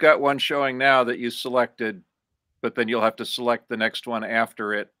 I mean, you've got one showing now that you selected, but then you'll have to select the next one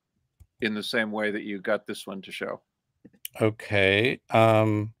after it in the same way that you got this one to show. Okay.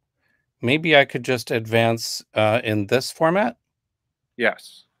 Maybe I could just advance in this format?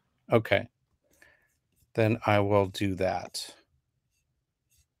 Yes. Okay. Then I will do that.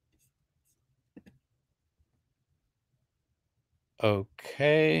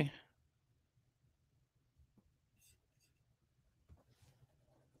 Okay.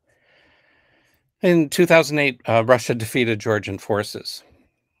 In 2008, Russia defeated Georgian forces.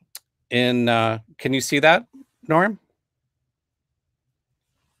 Can you see that, Norm?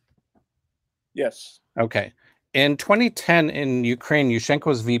 Yes. Okay. In 2010 in Ukraine,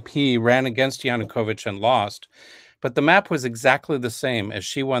 Yushchenko's VP ran against Yanukovych and lost, but the map was exactly the same. As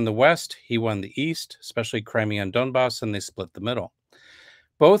she won the west, he won the east, especially Crimea and Donbass, and they split the middle.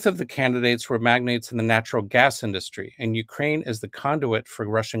 Both of the candidates were magnates in the natural gas industry, and Ukraine is the conduit for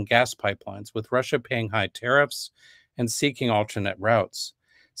Russian gas pipelines, with Russia paying high tariffs and seeking alternate routes.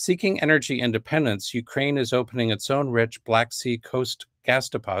 Seeking energy independence, Ukraine is opening its own rich Black Sea coast gas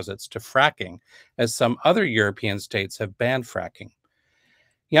deposits to fracking, as some other European states have banned fracking.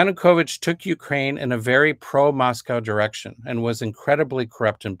 Yanukovych took Ukraine in a very pro-Moscow direction and was incredibly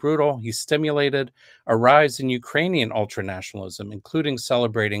corrupt and brutal. He stimulated a rise in Ukrainian ultranationalism, including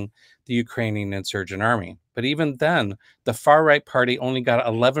celebrating the Ukrainian insurgent army. But even then, the far-right party only got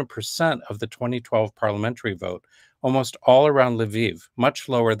 11% of the 2012 parliamentary vote, almost all around Lviv, much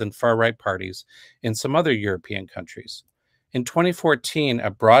lower than far-right parties in some other European countries. In 2014, a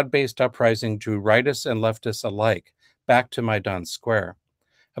broad-based uprising drew rightists and leftists alike back to Maidan Square.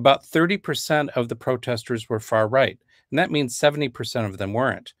 About 30% of the protesters were far-right, and that means 70% of them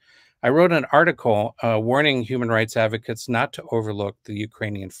weren't. I wrote an article warning human rights advocates not to overlook the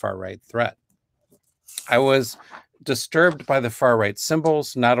Ukrainian far-right threat. I was disturbed by the far-right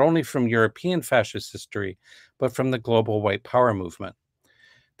symbols, not only from European fascist history, but from the global white power movement.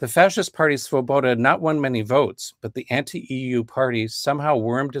 The fascist party Svoboda had not won many votes, but the anti-EU party somehow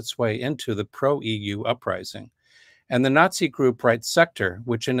wormed its way into the pro-EU uprising. And the Nazi group Right Sector,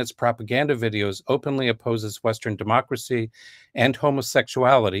 which in its propaganda videos openly opposes Western democracy and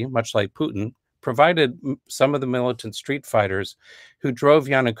homosexuality, much like Putin, provided some of the militant street fighters who drove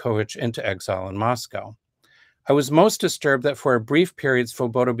Yanukovych into exile in Moscow. I was most disturbed that for a brief period,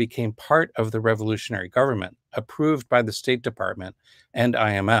 Svoboda became part of the revolutionary government, approved by the State Department and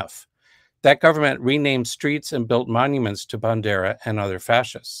IMF. That government renamed streets and built monuments to Bandera and other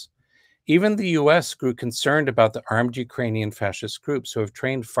fascists. Even the US grew concerned about the armed Ukrainian fascist groups who have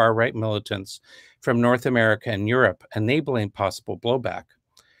trained far-right militants from North America and Europe, enabling possible blowback.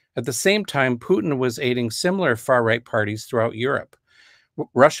 At the same time, Putin was aiding similar far-right parties throughout Europe.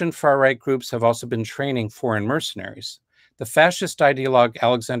 Russian far-right groups have also been training foreign mercenaries. The fascist ideologue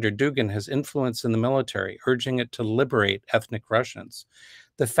Alexander Dugin has influence in the military, urging it to liberate ethnic Russians.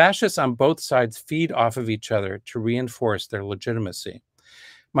 The fascists on both sides feed off of each other to reinforce their legitimacy.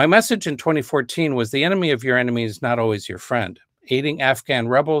 My message in 2014 was the enemy of your enemy is not always your friend. Aiding Afghan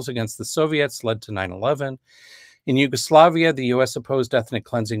rebels against the Soviets led to 9/11. In Yugoslavia, the US opposed ethnic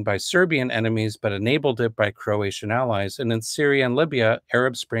cleansing by Serbian enemies, but enabled it by Croatian allies. And in Syria and Libya,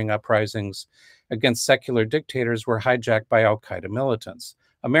 Arab Spring uprisings against secular dictators were hijacked by al-Qaeda militants.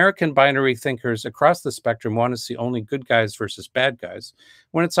 American binary thinkers across the spectrum want to see only good guys versus bad guys,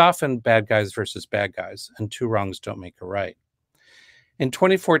 when it's often bad guys versus bad guys, and two wrongs don't make a right. In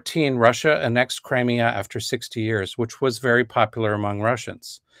 2014, Russia annexed Crimea after 60 years, which was very popular among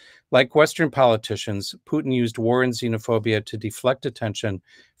Russians. Like Western politicians, Putin used war and xenophobia to deflect attention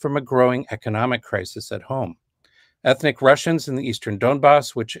from a growing economic crisis at home. Ethnic Russians in the eastern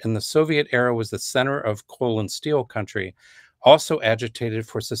Donbass, which in the Soviet era was the center of coal and steel country, also agitated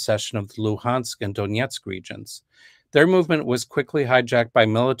for secession of the Luhansk and Donetsk regions. Their movement was quickly hijacked by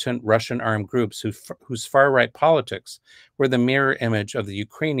militant Russian armed groups whose far-right politics were the mirror image of the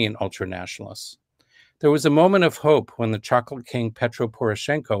Ukrainian ultranationalists. There was a moment of hope when the chocolate king Petro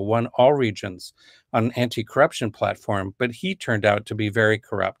Poroshenko won all regions on an anti-corruption platform, but he turned out to be very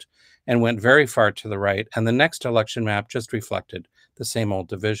corrupt and went very far to the right, and the next election map just reflected the same old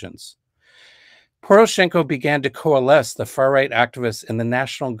divisions. Poroshenko began to coalesce the far-right activists in the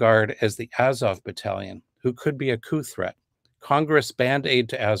National Guard as the Azov Battalion, who could be a coup threat. Congress banned aid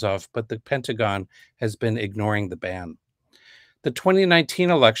to Azov, but the Pentagon has been ignoring the ban. The 2019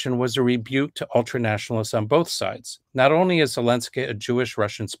 election was a rebuke to ultranationalists on both sides. Not only is Zelensky a Jewish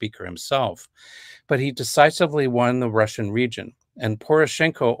Russian speaker himself, but he decisively won the Russian region, and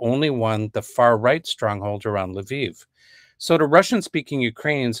Poroshenko only won the far-right stronghold around Lviv. So to Russian-speaking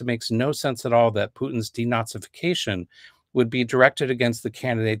Ukrainians, it makes no sense at all that Putin's denazification would be directed against the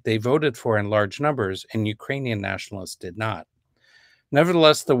candidate they voted for in large numbers, and Ukrainian nationalists did not.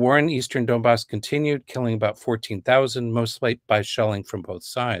 Nevertheless, the war in eastern Donbass continued, killing about 14,000, mostly by shelling from both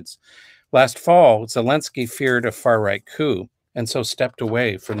sides. Last fall, Zelensky feared a far-right coup, and so stepped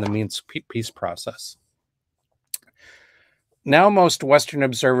away from the Minsk peace process. Now most Western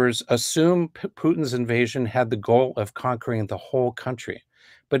observers assume Putin's invasion had the goal of conquering the whole country.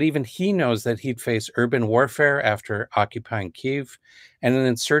 But even he knows that he'd face urban warfare after occupying Kyiv, and an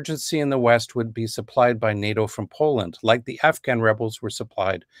insurgency in the West would be supplied by NATO from Poland, like the Afghan rebels were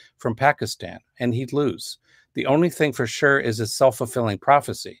supplied from Pakistan, and he'd lose. The only thing for sure is a self-fulfilling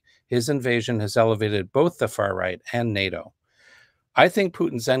prophecy. His invasion has elevated both the far right and NATO. I think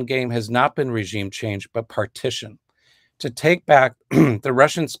Putin's endgame has not been regime change, but partition. To take back the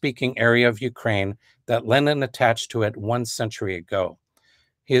Russian-speaking area of Ukraine that Lenin attached to it 1 century ago.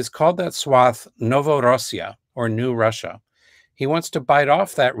 He has called that swath Novorossiya, or New Russia. He wants to bite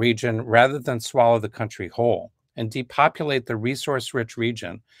off that region rather than swallow the country whole and depopulate the resource-rich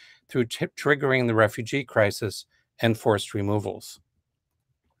region through triggering the refugee crisis and forced removals.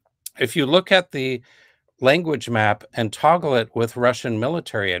 If you look at the language map and toggle it with Russian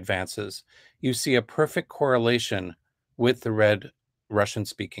military advances, you see a perfect correlation with the red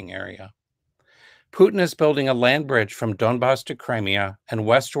Russian-speaking area. Putin is building a land bridge from Donbass to Crimea and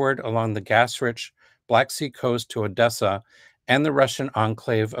westward along the gas-rich Black Sea coast to Odessa and the Russian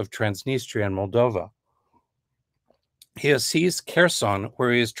enclave of Transnistria and Moldova. He has seized Kherson,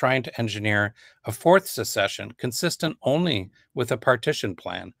 where he is trying to engineer a fourth secession, consistent only with a partition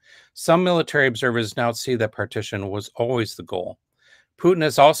plan. Some military observers now see that partition was always the goal. Putin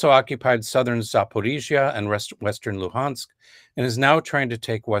has also occupied southern Zaporizhia and western Luhansk, and is now trying to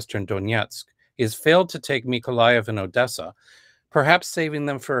take western Donetsk. He has failed to take Mykolaiv and Odessa, perhaps saving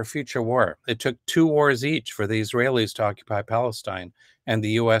them for a future war. It took 2 wars each for the Israelis to occupy Palestine and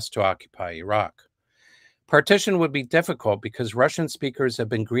the US to occupy Iraq. Partition would be difficult because Russian speakers have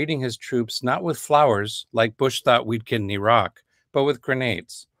been greeting his troops not with flowers, like Bush thought we'd get in Iraq, but with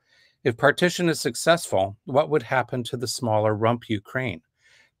grenades. If partition is successful, what would happen to the smaller rump Ukraine?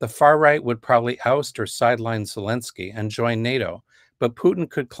 The far right would probably oust or sideline Zelensky and join NATO, but Putin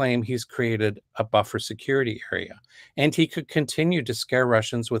could claim he's created a buffer security area, and he could continue to scare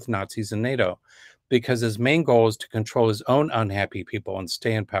Russians with Nazis in NATO, because his main goal is to control his own unhappy people and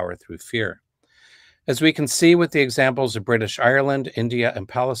stay in power through fear. As we can see with the examples of British Ireland, India, and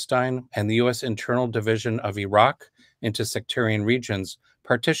Palestine, and the US internal division of Iraq into sectarian regions,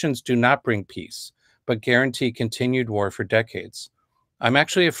 partitions do not bring peace, but guarantee continued war for decades. I'm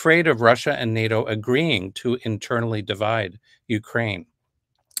actually afraid of Russia and NATO agreeing to internally divide Ukraine.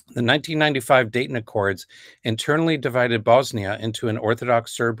 The 1995 Dayton Accords internally divided Bosnia into an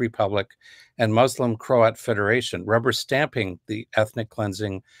Orthodox Serb Republic and Muslim Croat Federation, rubber stamping the ethnic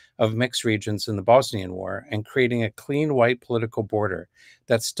cleansing of mixed regions in the Bosnian War and creating a clean white political border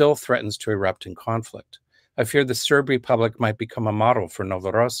that still threatens to erupt in conflict. I fear the Serb Republic might become a model for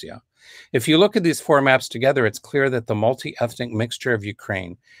Novorossiya. If you look at these 4 maps together, it's clear that the multi-ethnic mixture of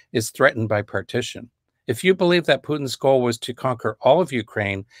Ukraine is threatened by partition. If you believe that Putin's goal was to conquer all of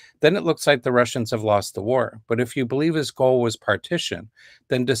Ukraine, then it looks like the Russians have lost the war. But if you believe his goal was partition,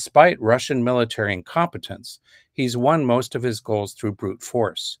 then despite Russian military incompetence, he's won most of his goals through brute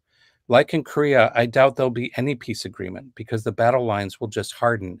force. Like in Korea, I doubt there'll be any peace agreement because the battle lines will just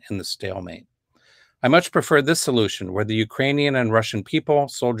harden in the stalemate. I much prefer this solution, where the Ukrainian and Russian people,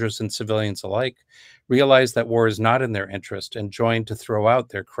 soldiers and civilians alike, realize that war is not in their interest and join to throw out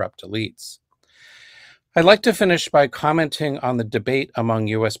their corrupt elites. I'd like to finish by commenting on the debate among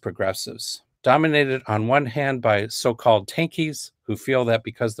U.S. progressives, dominated on one hand by so-called tankies, who feel that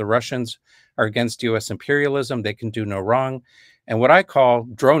because the Russians are against U.S. imperialism, they can do no wrong, and what I call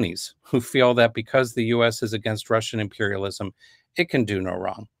dronies, who feel that because the U.S. is against Russian imperialism, it can do no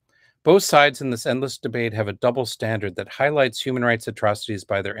wrong. Both sides in this endless debate have a double standard that highlights human rights atrocities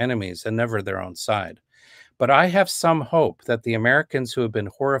by their enemies and never their own side. But I have some hope that the Americans who have been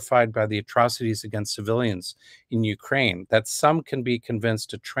horrified by the atrocities against civilians in Ukraine, that some can be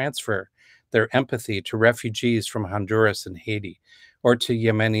convinced to transfer their empathy to refugees from Honduras and Haiti, or to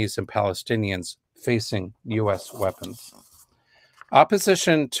Yemenis and Palestinians facing U.S. weapons.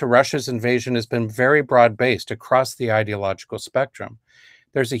 Opposition to Russia's invasion has been very broad-based across the ideological spectrum.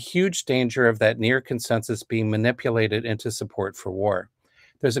 There's a huge danger of that near consensus being manipulated into support for war.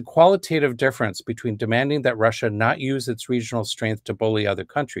 There's a qualitative difference between demanding that Russia not use its regional strength to bully other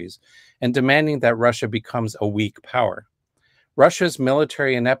countries and demanding that Russia becomes a weak power. Russia's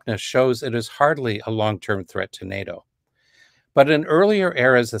military ineptness shows it is hardly a long-term threat to NATO. But in earlier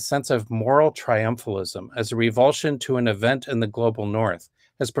eras, a sense of moral triumphalism as a revulsion to an event in the global north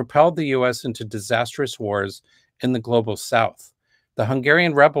has propelled the US into disastrous wars in the global south. The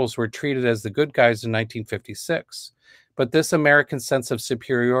Hungarian rebels were treated as the good guys in 1956. But this American sense of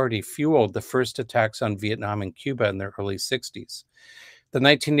superiority fueled the first attacks on Vietnam and Cuba in the early 60s. The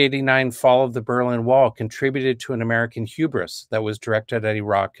 1989 fall of the Berlin Wall contributed to an American hubris that was directed at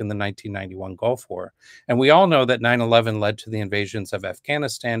Iraq in the 1991 Gulf War. And we all know that 9/11 led to the invasions of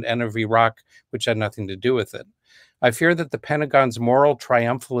Afghanistan and of Iraq, which had nothing to do with it. I fear that the Pentagon's moral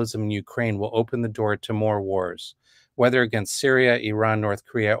triumphalism in Ukraine will open the door to more wars, whether against Syria, Iran, North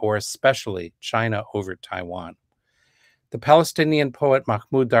Korea, or especially China over Taiwan. The Palestinian poet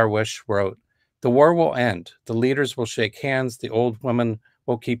Mahmoud Darwish wrote, "The war will end. The leaders will shake hands. The old woman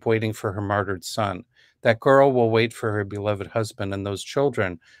will keep waiting for her martyred son. That girl will wait for her beloved husband, and those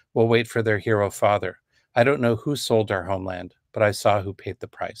children will wait for their hero father. I don't know who sold our homeland, but I saw who paid the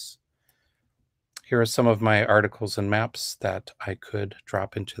price." Here are some of my articles and maps that I could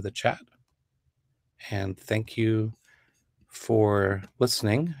drop into the chat. And thank you for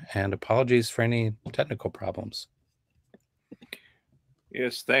listening, and apologies for any technical problems.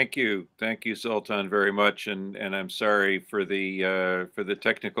 Yes, thank you, Zoltan, very much, and I'm sorry for the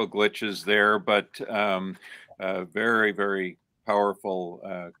technical glitches there, but very, very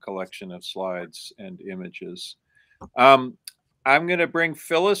powerful collection of slides and images. I'm going to bring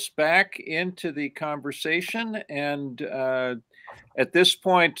Phyllis back into the conversation, and at this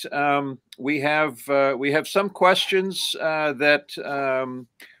point, we have some questions that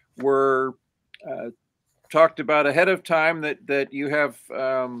were talked about ahead of time that you have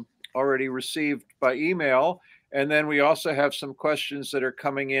already received by email, and then we also have some questions that are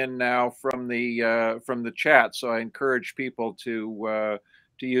coming in now from the chat. So I encourage people to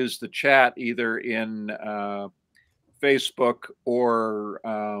use the chat either in Facebook or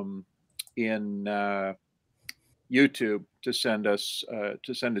in YouTube to send us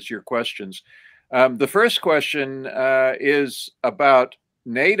your questions. The first question is about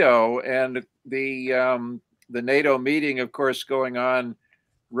NATO and the NATO meeting, of course, going on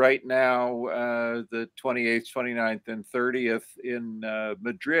right now, the 28th, 29th, and 30th in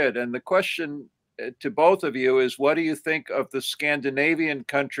Madrid. And the question to both of you is, what do you think of the Scandinavian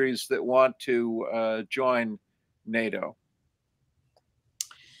countries that want to join NATO?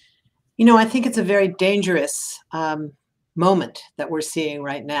 You know, I think it's a very dangerous moment that we're seeing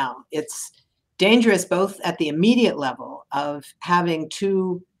right now. It's dangerous both at the immediate level of having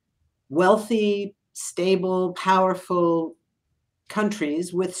two wealthy, stable, powerful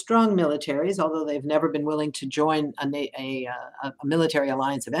countries with strong militaries, although they've never been willing to join a military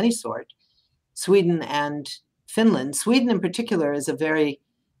alliance of any sort, Sweden and Finland. Sweden in particular is a very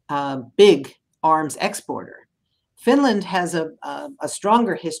big arms exporter. Finland has a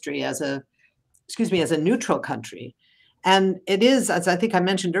stronger history as a neutral country. And it is, as I think I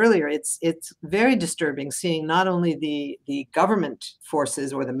mentioned earlier, it's very disturbing seeing not only the government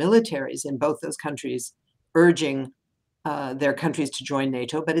forces or the militaries in both those countries urging their countries to join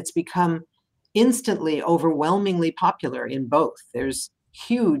NATO, but it's become instantly overwhelmingly popular in both. There's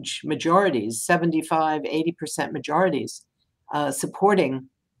huge majorities, 75, 80% majorities supporting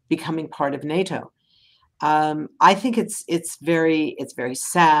becoming part of NATO. I think it's very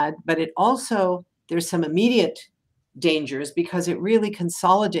sad, but it also, there's some immediate dangers because it really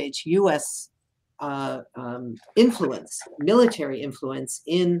consolidates U.S. Influence, military influence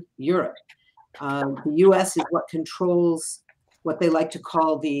in Europe. The U.S. is what controls what they like to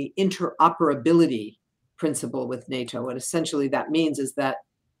call the interoperability principle with NATO. What essentially that means is that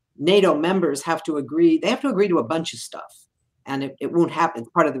NATO members have to agree, they have to agree to a bunch of stuff. And it won't happen.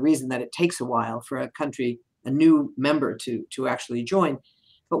 It's part of the reason that it takes a while for a country, a new member to actually join.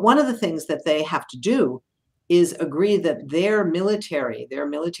 But one of the things that they have to do is agree that their military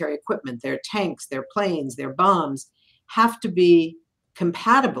equipment, their tanks, their planes, their bombs have to be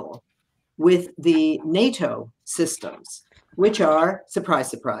compatible with the NATO systems, which are, surprise,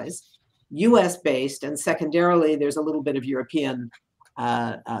 surprise, US based, and secondarily, there's a little bit of European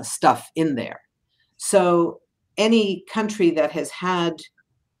stuff in there. So any country that has had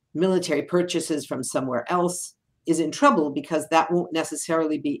military purchases from somewhere else is in trouble because that won't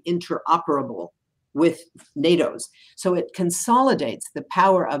necessarily be interoperable with NATO's. So it consolidates the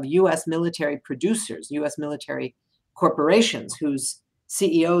power of US military producers, US military corporations, whose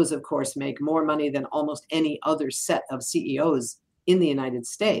CEOs, of course, make more money than almost any other set of CEOs in the United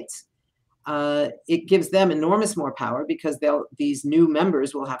States. It gives them enormous more power because these new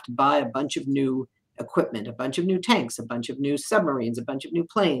members will have to buy a bunch of new equipment, a bunch of new tanks, a bunch of new submarines, a bunch of new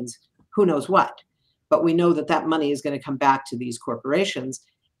planes, who knows what. But we know that that money is going to come back to these corporations,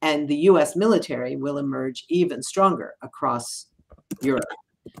 and the US military will emerge even stronger across Europe.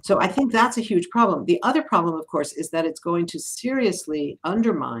 So I think that's a huge problem. The other problem, of course, is that it's going to seriously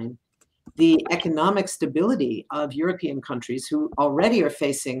undermine the economic stability of European countries who already are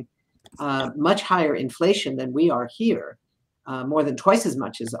facing much higher inflation than we are here, more than twice as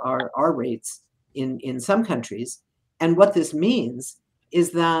much as our rates in some countries. And what this means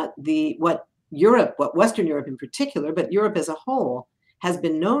is that what Western Europe in particular, but Europe as a whole, has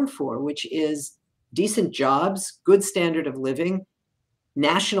been known for, which is decent jobs, good standard of living,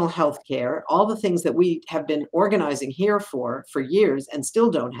 national health care, all the things that we have been organizing here for years and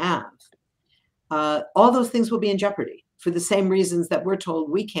still don't have. All those things will be in jeopardy for the same reasons that we're told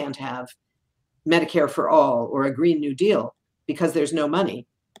we can't have Medicare for all or a Green New Deal because there's no money.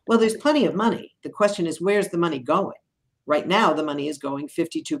 Well, there's plenty of money. The question is, where's the money going? Right now, the money is going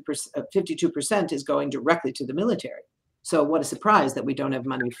 52% is going directly to the military. So what a surprise that we don't have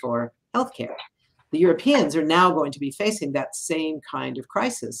money for healthcare. The Europeans are now going to be facing that same kind of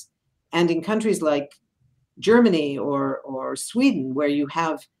crisis. And in countries like Germany or Sweden, where you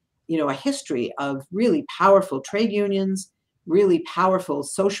have, a history of really powerful trade unions, really powerful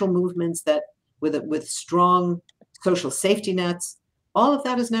social movements that with strong social safety nets, all of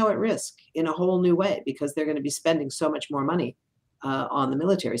that is now at risk in a whole new way because they're going to be spending so much more money on the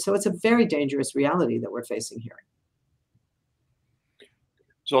military. So it's a very dangerous reality that we're facing here.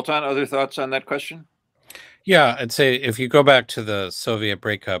 Zoltan, other thoughts on that question? Yeah, I'd say if you go back to the Soviet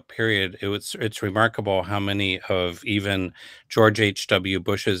breakup period, it's remarkable how many of even George H.W.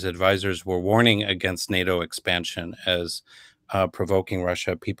 Bush's advisors were warning against NATO expansion as provoking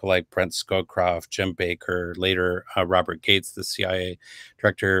Russia. People like Brent Scowcroft, Jim Baker, later Robert Gates, the CIA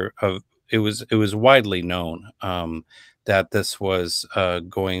director of it was widely known that this was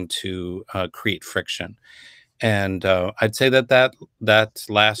going to create friction. And I'd say that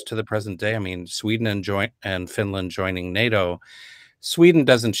lasts to the present day. I mean, Sweden and Finland joining NATO. Sweden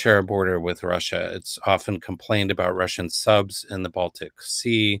doesn't share a border with Russia. It's often complained about Russian subs in the Baltic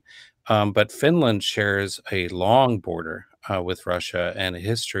Sea, but Finland shares a long border with Russia and a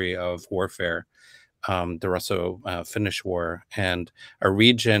history of warfare, the Russo-Finnish War, and a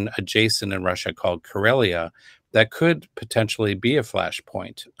region adjacent in Russia called Karelia that could potentially be a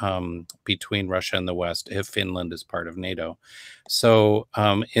flashpoint between Russia and the West if Finland is part of NATO. So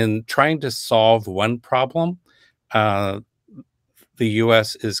in trying to solve one problem, the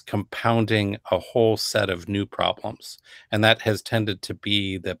US is compounding a whole set of new problems. And that has tended to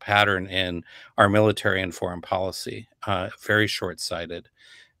be the pattern in our military and foreign policy, very short-sighted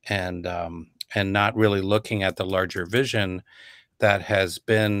and not really looking at the larger vision that has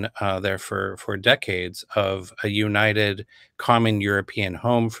been there for decades of a united common European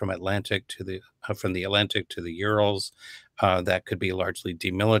home from the Atlantic to the Urals that could be largely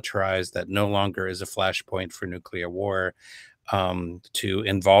demilitarized, that no longer is a flashpoint for nuclear war, to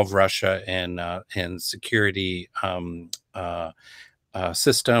involve Russia in security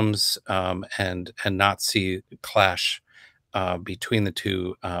systems and not see clash between the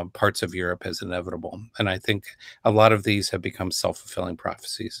two parts of Europe as inevitable. And I think a lot of these have become self-fulfilling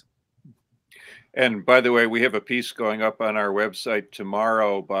prophecies. And by the way, we have a piece going up on our website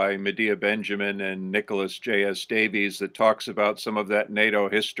tomorrow by Medea Benjamin and Nicholas J.S. Davies that talks about some of that NATO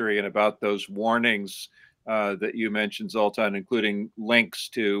history and about those warnings that you mentioned, Zoltan, including links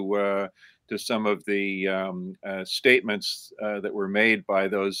to some of the statements that were made by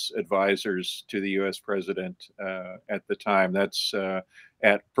those advisors to the U.S. president at the time. That's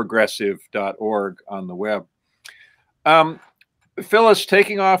at progressive.org on the web. Phyllis,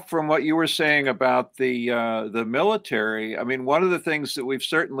 taking off from what you were saying about the military, I mean, one of the things that we've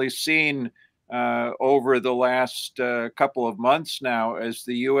certainly seen over the last couple of months now, as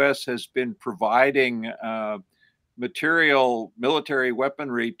the U.S. has been providing military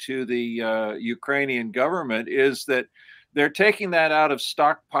weaponry to the Ukrainian government, is that they're taking that out of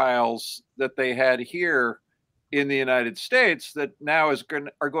stockpiles that they had here in the United States that now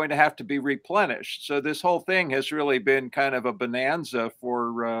are going to have to be replenished. So this whole thing has really been kind of a bonanza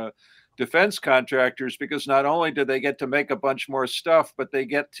for defense contractors, because not only do they get to make a bunch more stuff, but they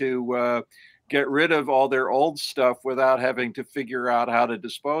get to get rid of all their old stuff without having to figure out how to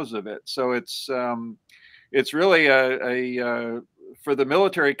dispose of it. So it's really for the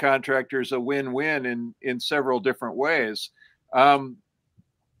military contractors, a win-win in several different ways.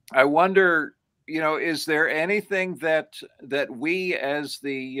 I wonder, is there anything that we as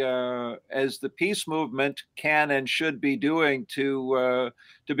the peace movement can and should be doing to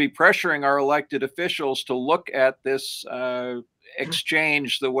be pressuring our elected officials to look at this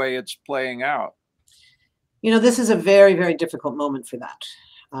exchange the way it's playing out? This is a very, very difficult moment for that.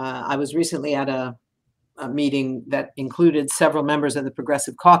 I was recently at a meeting that included several members of the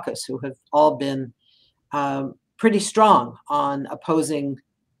Progressive Caucus who have all been pretty strong on opposing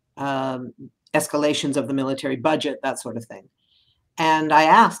escalations of the military budget, that sort of thing. And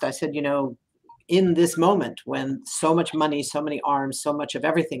I said, in this moment when so much money, so many arms, so much of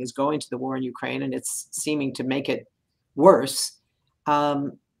everything is going to the war in Ukraine, and it's seeming to make it worse,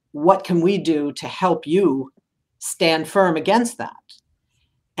 what can we do to help you stand firm against that?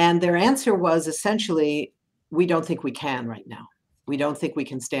 And their answer was essentially, we don't think we can right now. We don't think we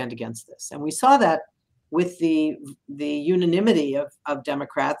can stand against this. And we saw that with the unanimity of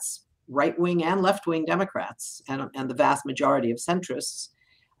Democrats, right-wing and left-wing Democrats, and the vast majority of centrists,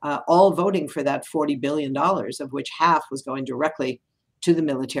 all voting for that $40 billion, of which half was going directly to the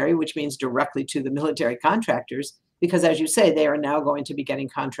military, which means directly to the military contractors, because as you say, they are now going to be getting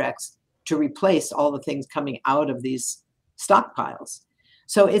contracts to replace all the things coming out of these stockpiles.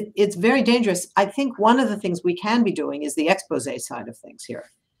 So it's very dangerous. I think one of the things we can be doing is the expose side of things here.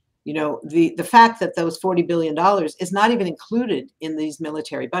 The fact that those $40 billion is not even included in these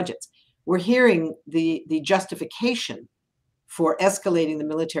military budgets. We're hearing the justification for escalating the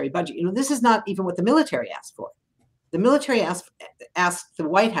military budget. This is not even what the military asked for. The military asked the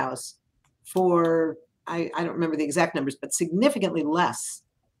White House for, I don't remember the exact numbers, but significantly less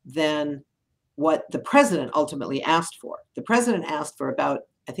than what the president ultimately asked for. The president asked for about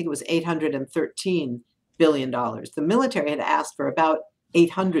I think it was $813 billion. The military had asked for about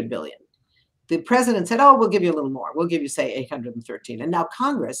 $800 billion. The president said, oh, we'll give you a little more. We'll give you, say, 813. And now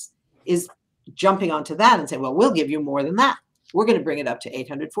Congress is jumping onto that and saying, well, we'll give you more than that. We're going to bring it up to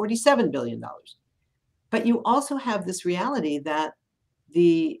 $847 billion. But you also have this reality that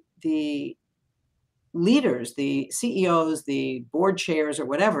the leaders, the CEOs, the board chairs or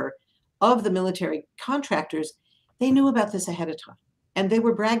whatever of the military contractors, they knew about this ahead of time. And they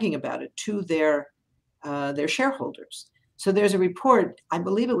were bragging about it to their shareholders. So there's a report, I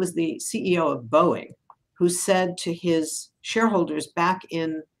believe it was the CEO of Boeing, who said to his shareholders back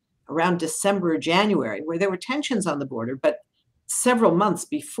in around December, January, where there were tensions on the border, but several months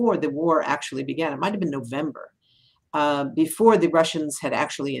before the war actually began, it might have been November, before the Russians had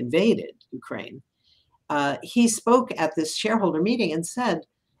actually invaded Ukraine, he spoke at this shareholder meeting and said,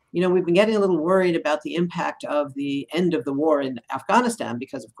 you know, we've been getting a little worried about the impact of the end of the war in Afghanistan,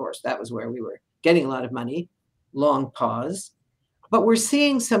 because of course that was where we were getting a lot of money. Long pause. But we're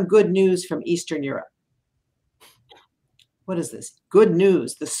seeing some good news from Eastern Europe. What is this? Good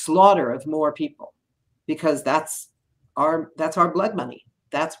news, the slaughter of more people, because that's our blood money.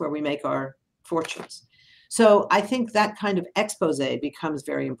 That's where we make our fortunes. So I think that kind of expose becomes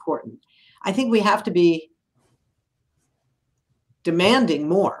very important. I think we have to be demanding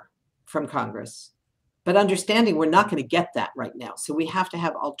more from Congress, but understanding we're not going to get that right now. So we have to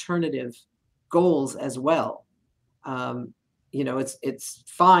have alternative goals as well. You know, it's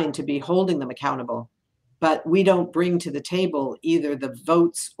fine to be holding them accountable, but we don't bring to the table either the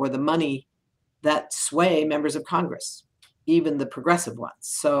votes or the money that sway members of Congress, even the progressive ones.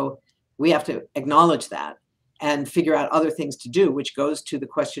 So we have to acknowledge that and figure out other things to do, which goes to the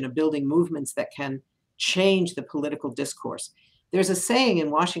question of building movements that can change the political discourse. There's a saying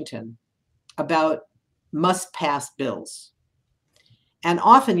in Washington about must-pass bills. And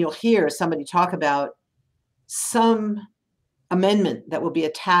often you'll hear somebody talk about some amendment that will be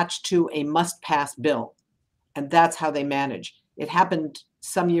attached to a must-pass bill. And that's how they manage. It happened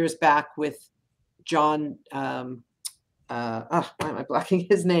some years back with John, why am I blocking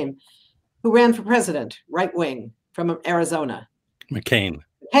his name? Who ran for president, right wing, from Arizona. McCain.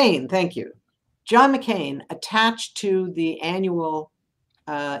 McCain, thank you. John McCain attached to the annual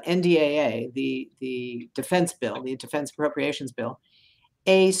NDAA, the defense bill, the defense appropriations bill,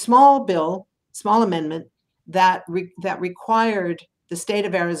 a small amendment that required the state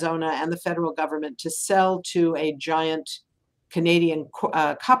of Arizona and the federal government to sell to a giant Canadian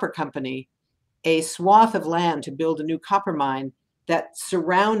copper company a swath of land to build a new copper mine that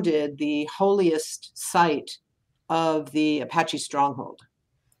surrounded the holiest site of the Apache stronghold.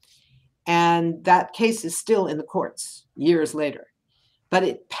 And that case is still in the courts years later. But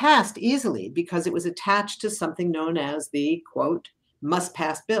it passed easily because it was attached to something known as the, quote,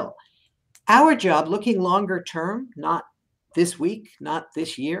 must-pass bill. Our job, looking longer term, not this week, not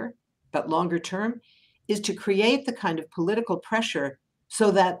this year, but longer term, is to create the kind of political pressure so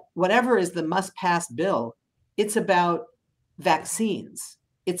that whatever is the must-pass bill, it's about vaccines,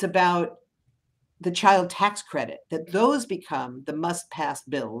 it's about the child tax credit, that those become the must-pass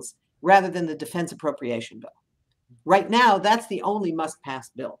bills rather than the defense appropriation bill. Right now, that's the only must-pass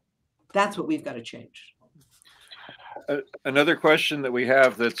bill. That's what we've got to change. Another question that we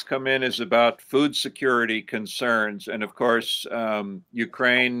have that's come in is about food security concerns. And of course,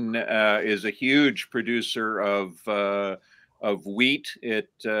 Ukraine is a huge producer of wheat. It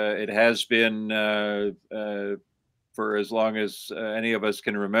has been for as long as any of us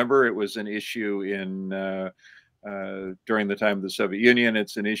can remember. It was an issue during the time of the Soviet Union.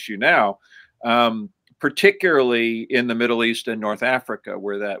 It's an issue now. Particularly in the Middle East and North Africa,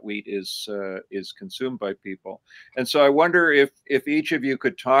 where that wheat is consumed by people. And so I wonder if each of you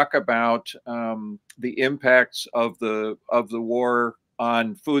could talk about the impacts of the war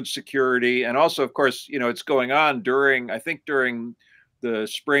on food security, and also, of course, you know, it's going on during the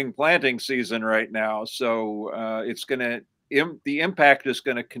spring planting season right now. So it's going to the impact is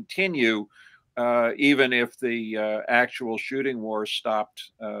going to continue. Even if the actual shooting war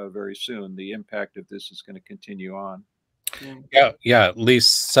stopped very soon, the impact of this is going to continue on. Yeah. At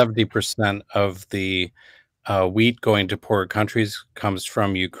least 70% of the wheat going to poorer countries comes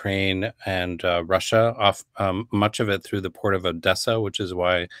from Ukraine and Russia, off much of it through the port of Odessa, which is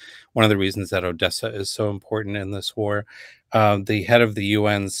why one of the reasons that Odessa is so important in this war. The head of the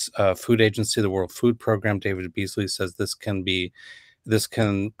UN's food agency, the World Food Program, David Beasley, says this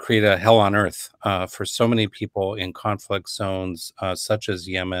can create a hell on earth for so many people in conflict zones such as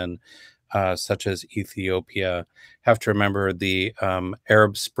Yemen, such as Ethiopia. Have to remember the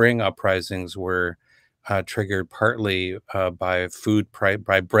Arab Spring uprisings were triggered partly by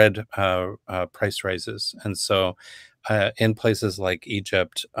by bread price rises. And so in places like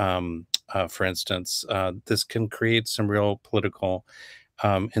Egypt, for instance, this can create some real political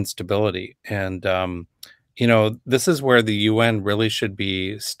instability. And, this is where the UN really should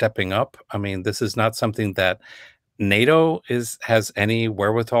be stepping up. I mean, this is not something that NATO has any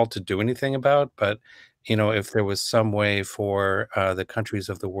wherewithal to do anything about, but if there was some way for the countries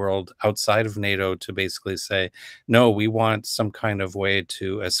of the world outside of NATO to basically say, no, we want some kind of way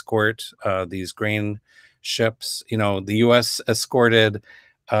to escort these grain ships. The U.S. escorted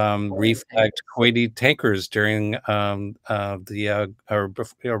reflagged Kuwaiti tankers during around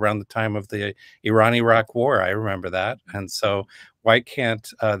the time of the Iran-Iraq War. I remember that, and so why can't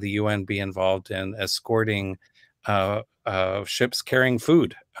the UN be involved in escorting ships carrying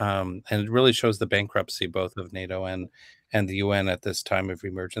food? And it really shows the bankruptcy both of NATO and the UN at this time of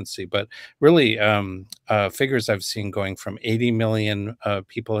emergency. But really, figures I've seen going from 80 million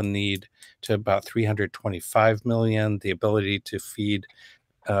people in need to about 325 million. The ability to feed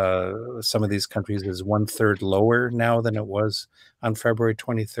some of these countries is 1/3 lower now than it was on February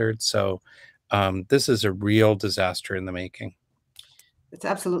 23rd. So this is a real disaster in the making. That's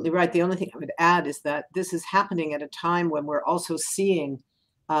absolutely right. The only thing I would add is that this is happening at a time when we're also seeing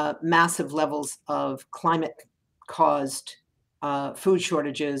massive levels of climate-caused food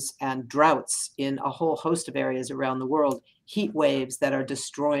shortages and droughts in a whole host of areas around the world, heat waves that are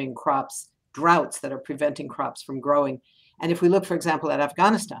destroying crops, droughts that are preventing crops from growing. And if we look, for example, at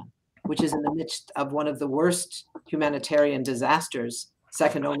Afghanistan, which is in the midst of one of the worst humanitarian disasters,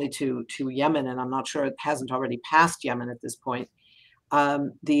 second only to Yemen, and I'm not sure it hasn't already passed Yemen at this point.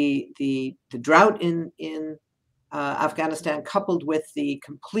 The drought in Afghanistan, coupled with the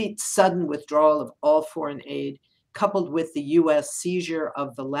complete sudden withdrawal of all foreign aid, coupled with the U.S. seizure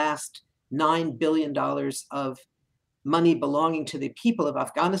of the last $9 billion of money belonging to the people of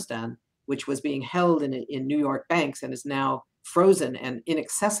Afghanistan, which was being held in New York banks and is now frozen and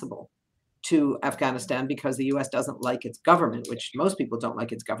inaccessible to Afghanistan because the U.S. doesn't like its government, which most people don't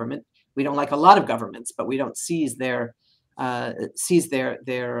like its government. We don't like a lot of governments, but we don't seize their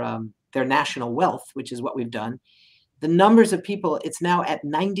national wealth, which is what we've done. The numbers of people, it's now at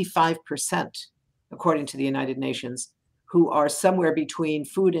 95%, according to the United Nations, who are somewhere between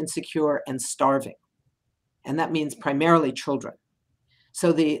food insecure and starving. And that means primarily children.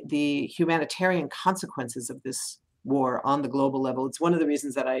 So the humanitarian consequences of this war on the global level, it's one of the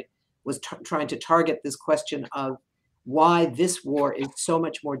reasons that I was trying to target this question of why this war is so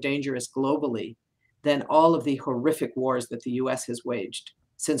much more dangerous globally than all of the horrific wars that the US has waged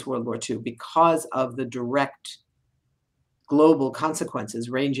since World War II, because of the direct global consequences,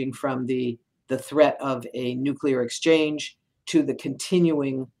 ranging from the threat of a nuclear exchange to the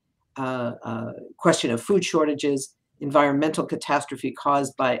continuing question of food shortages, environmental catastrophe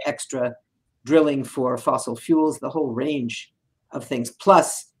caused by extra drilling for fossil fuels, the whole range of things,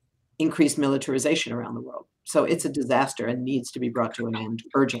 plus increased militarization around the world. So it's a disaster and needs to be brought to an end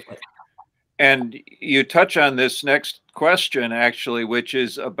urgently. And you touch on this next question, actually, which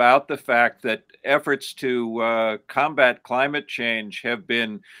is about the fact that efforts to combat climate change have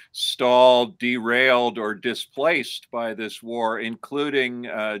been stalled, derailed, or displaced by this war, including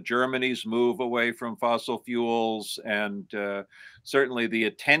Germany's move away from fossil fuels and certainly the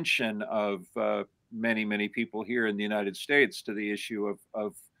attention of many, many people here in the United States to the issue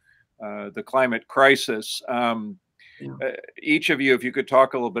of the climate crisis. Each of you, if you could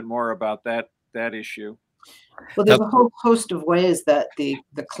talk a little bit more about that issue. Well, there's a whole host of ways that the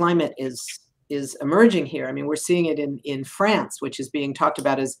climate is emerging here. I mean, we're seeing it in France, which is being talked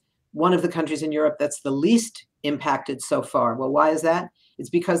about as one of the countries in Europe that's the least impacted so far. Well, why is that?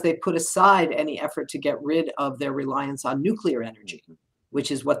 It's because they put aside any effort to get rid of their reliance on nuclear energy, which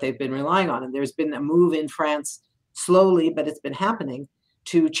is what they've been relying on. And there's been a move in France, slowly, but it's been happening,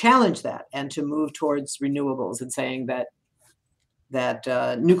 to challenge that and to move towards renewables and saying that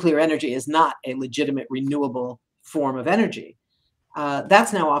nuclear energy is not a legitimate renewable form of energy.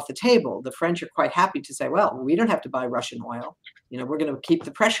 That's now off the table. The French are quite happy to say, well, we don't have to buy Russian oil. We're going to keep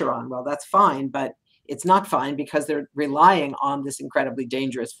the pressure on. Well, that's fine, but it's not fine because they're relying on this incredibly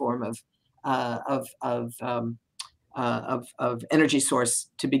dangerous form of energy source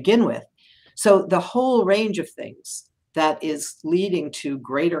to begin with. So the whole range of things that is leading to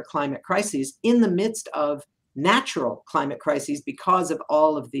greater climate crises in the midst of natural climate crises because of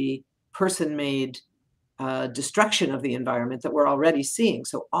all of the person-made destruction of the environment that we're already seeing.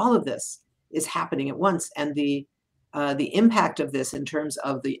 So all of this is happening at once, and the impact of this in terms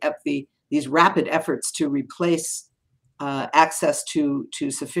of these rapid efforts to replace access to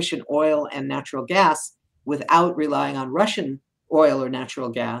sufficient oil and natural gas without relying on Russian oil or natural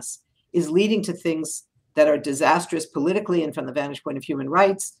gas is leading to things that are disastrous politically and from the vantage point of human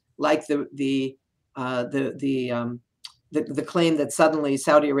rights, like the claim that suddenly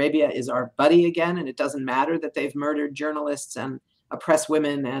Saudi Arabia is our buddy again, and it doesn't matter that they've murdered journalists and oppressed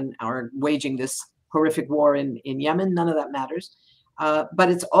women and are waging this horrific war in Yemen. None of that matters. But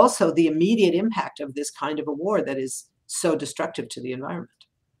it's also the immediate impact of this kind of a war that is so destructive to the environment.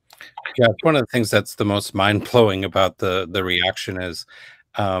 Yeah, it's one of the things that's the most mind-blowing about the reaction is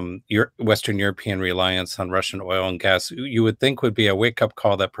your Western European reliance on Russian oil and gas. You would think would be a wake-up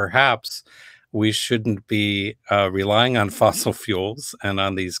call that perhaps we shouldn't be relying on fossil fuels and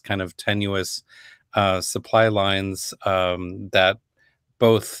on these kind of tenuous supply lines that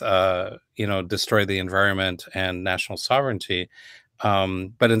both destroy the environment and national sovereignty.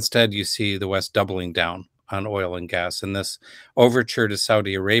 But instead, you see the West doubling down on oil and gas, and this overture to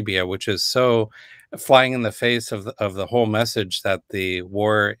Saudi Arabia, which is so flying in the face of the whole message that the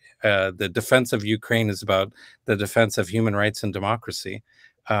war, the defense of Ukraine is about the defense of human rights and democracy,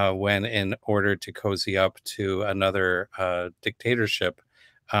 when in order to cozy up to another dictatorship,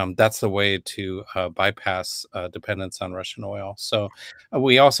 that's the way to bypass dependence on Russian oil. So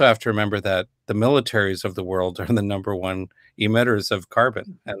we also have to remember that the militaries of the world are the #1 emitters of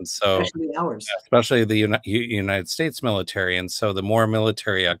carbon, and so Especially ours. especially the United States military. And so the more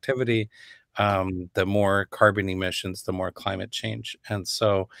military activity, the more carbon emissions, the more climate change. And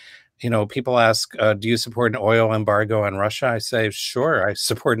so, people ask, do you support an oil embargo on Russia? I say, sure, I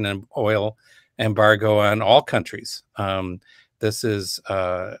support an oil embargo on all countries. This is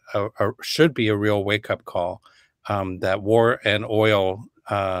should be a real wake-up call that war and oil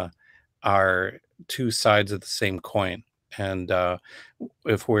are two sides of the same coin. And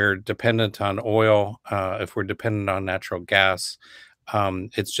if we're dependent on oil, if we're dependent on natural gas,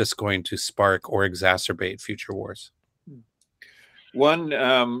 it's just going to spark or exacerbate future wars. One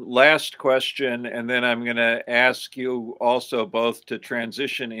last question, and then I'm going to ask you also both to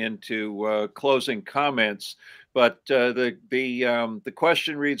transition into closing comments. But the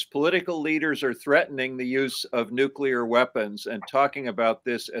question reads: political leaders are threatening the use of nuclear weapons and talking about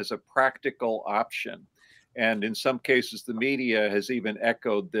this as a practical option. And in some cases, the media has even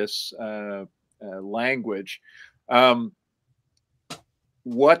echoed this language.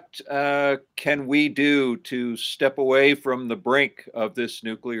 What can we do to step away from the brink of this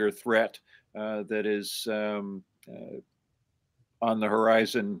nuclear threat that is on the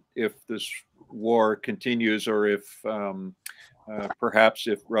horizon if this war continues, or if perhaps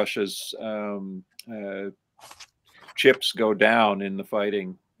if Russia's chips go down in the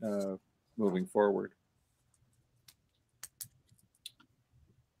fighting moving forward?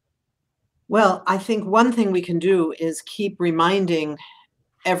 Well, I think one thing we can do is keep reminding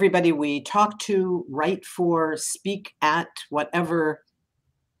everybody we talk to, write for, speak at, whatever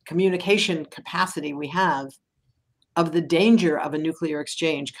communication capacity we have, of the danger of a nuclear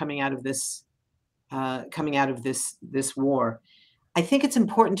exchange coming out of this war. I think it's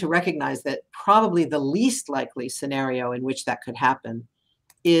important to recognize that probably the least likely scenario in which that could happen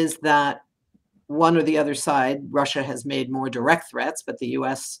is that one or the other side, Russia has made more direct threats, but the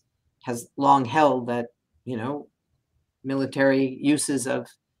US has long held that, military uses of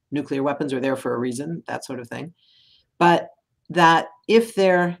nuclear weapons are there for a reason, that sort of thing. But that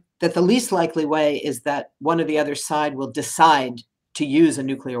that the least likely way is that one or the other side will decide to use a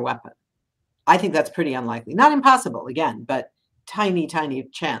nuclear weapon. I think that's pretty unlikely. Not impossible, again, but tiny, tiny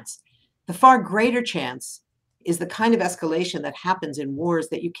chance. The far greater chance is the kind of escalation that happens in wars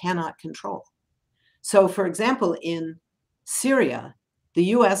that you cannot control. So, for example, in Syria, the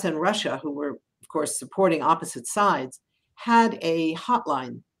US and Russia, who were, of course, supporting opposite sides, had a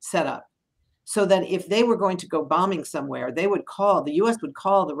hotline set up so that if they were going to go bombing somewhere, the US would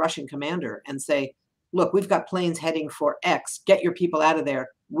call the Russian commander and say, look, we've got planes heading for X, get your people out of there.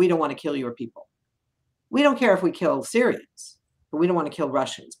 We don't want to kill your people. We don't care if we kill Syrians, but we don't want to kill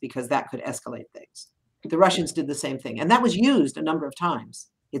Russians because that could escalate things. The Russians did the same thing. And that was used a number of times.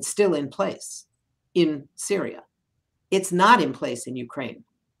 It's still in place in Syria. It's not in place in Ukraine.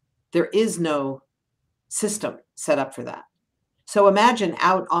 There is no system set up for that. So imagine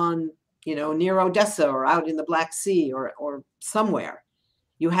out on, near Odessa or out in the Black Sea or somewhere,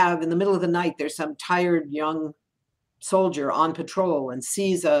 you have in the middle of the night, there's some tired young soldier on patrol and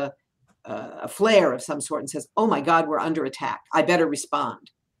sees a flare of some sort and says, oh my God, we're under attack. I better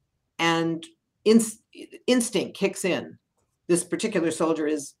respond. And instinct kicks in. This particular soldier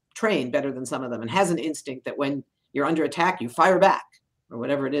is trained better than some of them and has an instinct that when you're under attack, you fire back, or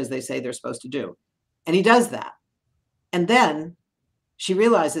whatever it is they say they're supposed to do. And he does that. And then she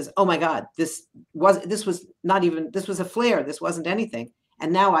realizes, oh my God, this was a flare. This wasn't anything.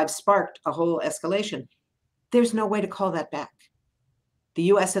 And now I've sparked a whole escalation. There's no way to call that back. The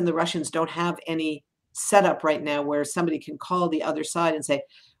US and the Russians don't have any setup right now where somebody can call the other side and say,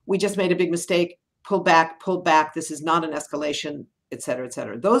 we just made a big mistake, pull back, this is not an escalation, et cetera, et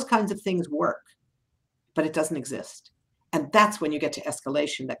cetera. Those kinds of things work, but it doesn't exist. And that's when you get to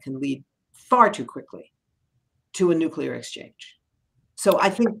escalation that can lead far too quickly to a nuclear exchange. So I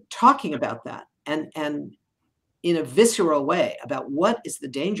think talking about that and in a visceral way about what is the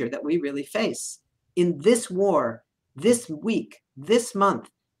danger that we really face in this war, this week, this month,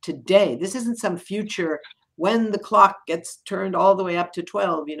 today. This isn't some future when the clock gets turned all the way up to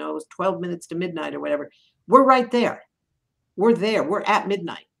 12, 12 minutes to midnight or whatever. We're right there. We're there. We're at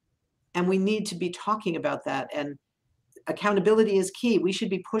midnight. And we need to be talking about that. And accountability is key. We should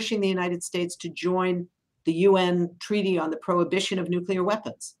be pushing the United States to join the UN Treaty on the Prohibition of Nuclear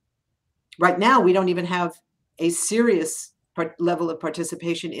Weapons. Right now, we don't even have a serious level of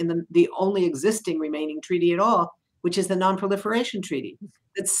participation in the only existing remaining treaty at all, which is the Non-Proliferation Treaty,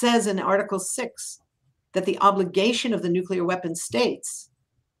 that says in Article 6 that the obligation of the nuclear weapon states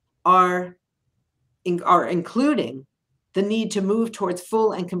are including the need to move towards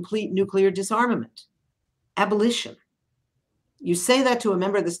full and complete nuclear disarmament, abolition. You say that to a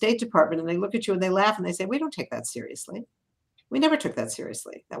member of the State Department and they look at you and they laugh and they say, we don't take that seriously. We never took that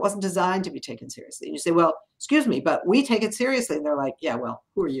seriously. That wasn't designed to be taken seriously. And you say, well, excuse me, but we take it seriously. And they're like, yeah, well,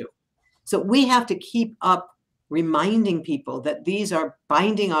 who are you? So we have to keep up reminding people that these are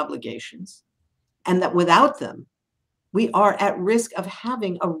binding obligations and that without them, we are at risk of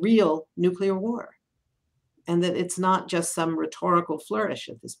having a real nuclear war, and that it's not just some rhetorical flourish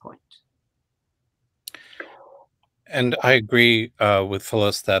at this point. And I agree with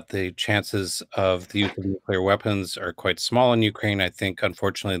Phyllis that the chances of the use of nuclear weapons are quite small in Ukraine. I think,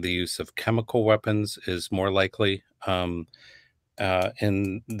 unfortunately, the use of chemical weapons is more likely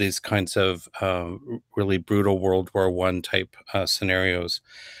in these kinds of really brutal World War I type scenarios.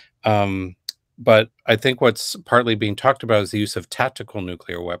 But I think what's partly being talked about is the use of tactical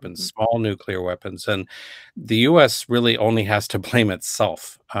nuclear weapons, small nuclear weapons. And the US really only has to blame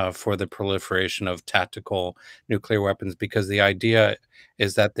itself for the proliferation of tactical nuclear weapons, because the idea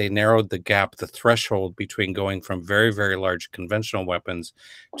is that they narrowed the gap, the threshold between going from very, very large conventional weapons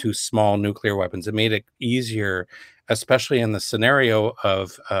to small nuclear weapons. It made it easier, especially in the scenario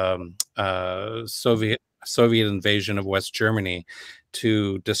of Soviet invasion of West Germany,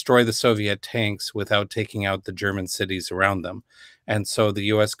 to destroy the Soviet tanks without taking out the German cities around them. And so the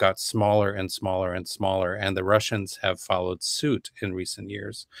US got smaller and smaller and smaller, and the Russians have followed suit in recent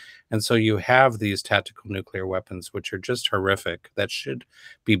years. And so you have these tactical nuclear weapons, which are just horrific, that should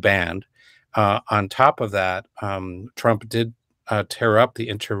be banned. On top of that, Trump did tear up the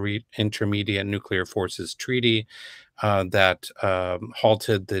Intermediate Nuclear Forces Treaty that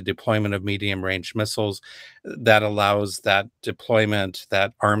halted the deployment of medium-range missiles, that allows that deployment,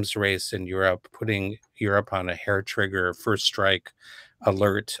 that arms race in Europe, putting Europe on a hair trigger, first strike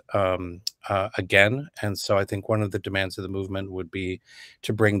alert again. And so I think one of the demands of the movement would be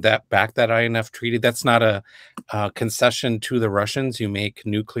to bring that back, that INF treaty. That's not a concession to the Russians. You make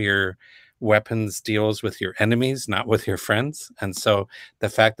nuclear weapons deals with your enemies, not with your friends. And so the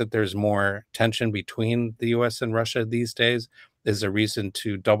fact that there's more tension between the US and Russia these days is a reason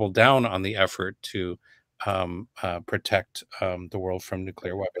to double down on the effort to protect the world from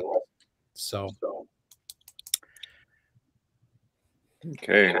nuclear weapons. So.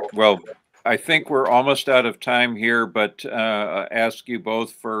 Okay, well, I think we're almost out of time here, but ask you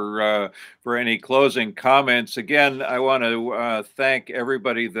both for any closing comments. Again, I want to thank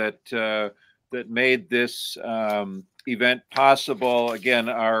everybody that that made this event possible. Again,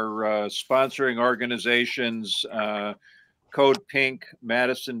 our sponsoring organizations, Code Pink,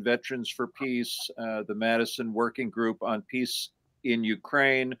 Madison Veterans for Peace, the Madison Working Group on Peace in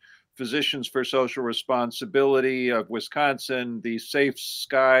Ukraine, Physicians for Social Responsibility of Wisconsin, the Safe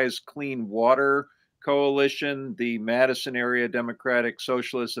Skies Clean Water Coalition, the Madison Area Democratic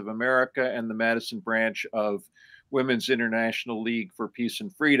Socialists of America, and the Madison branch of Women's International League for Peace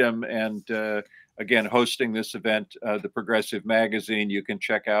and Freedom. And again, hosting this event, the Progressive Magazine. You can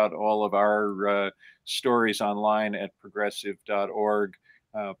check out all of our stories online at progressive.org.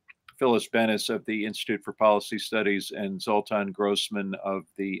 Phyllis Bennis of the Institute for Policy Studies and Zoltan Grossman of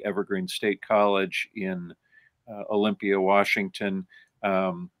the Evergreen State College in Olympia, Washington.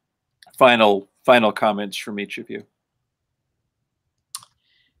 Final comments from each of you.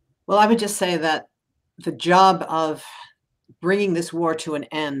 Well, I would just say that the job of bringing this war to an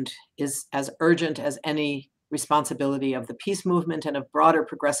end is as urgent as any responsibility of the peace movement and of broader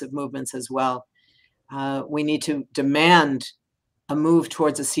progressive movements as well. We need to demand a move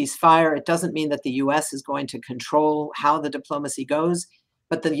towards a ceasefire. It doesn't mean that the US is going to control how the diplomacy goes,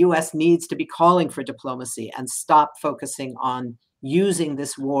 but the US needs to be calling for diplomacy and stop focusing on using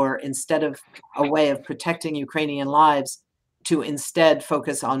this war instead of a way of protecting Ukrainian lives to instead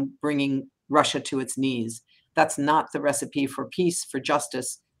focus on bringing Russia to its knees. That's not the recipe for peace, for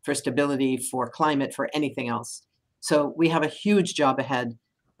justice, for stability, for climate, for anything else. So we have a huge job ahead,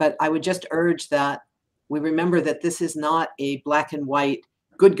 but I would just urge that we remember that this is not a black and white,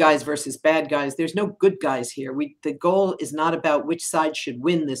 good guys versus bad guys. There's no good guys here. The goal is not about which side should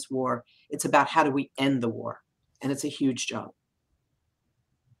win this war. It's about how do we end the war. And it's a huge job.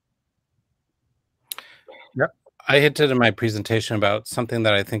 Yep. I hinted in my presentation about something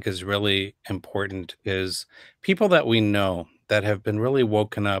that I think is really important is people that we know that have been really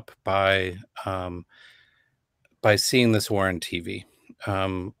woken up by seeing this war on TV.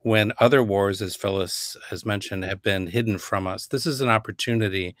 When other wars, as Phyllis has mentioned, have been hidden from us, this is an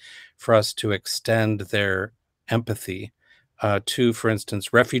opportunity for us to extend their empathy to, for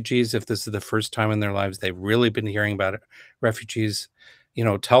instance, refugees. If this is the first time in their lives they've really been hearing about it, refugees,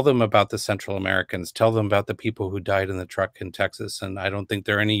 tell them about the Central Americans, tell them about the people who died in the truck in Texas. And I don't think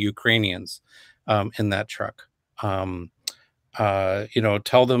there are any Ukrainians in that truck.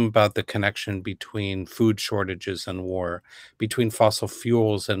 Tell them about the connection between food shortages and war, between fossil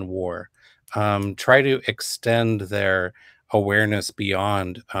fuels and war. Try to extend their awareness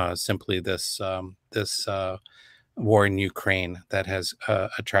beyond simply this war in Ukraine that has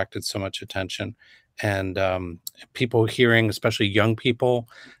attracted so much attention. And people hearing, especially young people,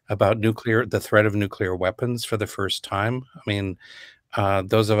 about the threat of nuclear weapons for the first time. I mean,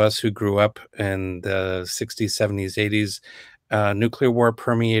 those of us who grew up in the 60s, 70s, 80s, nuclear war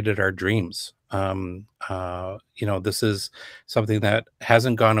permeated our dreams. This is something that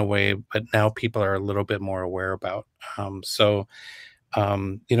hasn't gone away, but now people are a little bit more aware about.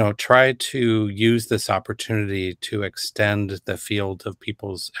 Try to use this opportunity to extend the field of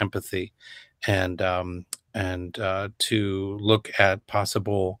people's empathy and to look at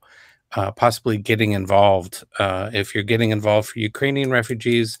possibly getting involved. If you're getting involved for Ukrainian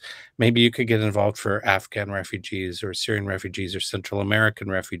refugees, maybe you could get involved for Afghan refugees or Syrian refugees or Central American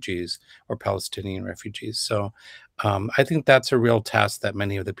refugees or Palestinian refugees. So I think that's a real task that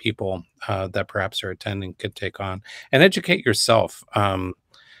many of the people that perhaps are attending could take on, and educate yourself. Don't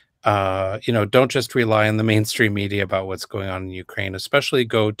just rely on the mainstream media about what's going on in Ukraine, especially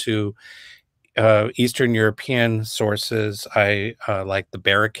go to Eastern European sources. I like The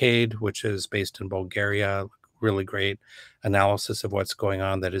Barricade, which is based in Bulgaria. Really great analysis of what's going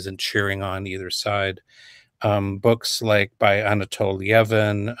on that isn't cheering on either side. Books like by Anatol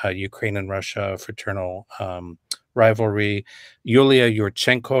Lievin, Ukraine and Russia, Fraternal Rivalry, Yulia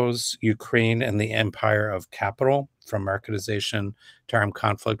Yurchenko's Ukraine and the Empire of Capital, From Marketization to Armed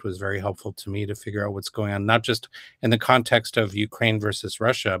Conflict, was very helpful to me to figure out what's going on, not just in the context of Ukraine versus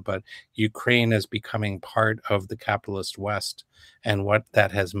Russia, but Ukraine as becoming part of the capitalist West and what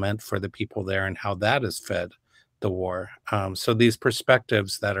that has meant for the people there and how that has fed the war. So these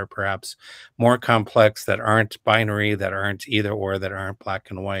perspectives that are perhaps more complex, that aren't binary, that aren't either or, that aren't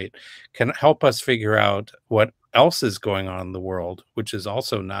black and white, can help us figure out what else is going on in the world, which is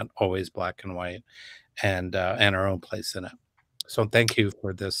also not always black and white, and our own place in it. So thank you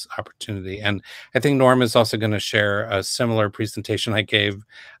for this opportunity. And I think Norm is also going to share a similar presentation I gave.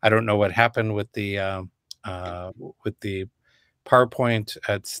 I don't know what happened with the PowerPoint.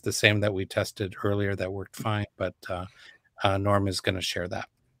 It's the same that we tested earlier that worked fine, but Norm is going to share that.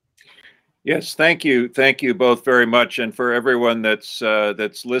 Yes, thank you both very much, and for everyone that's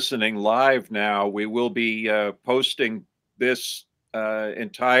listening live now, we will be posting this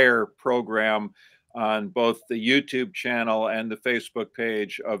entire program on both the YouTube channel and the Facebook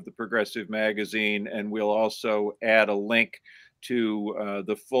page of the Progressive Magazine, and we'll also add a link to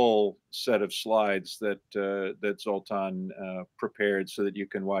the full set of slides that Zoltan prepared, so that you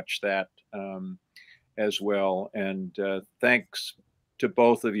can watch that as well. And thanks to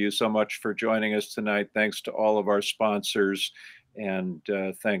both of you so much for joining us tonight. Thanks to all of our sponsors, and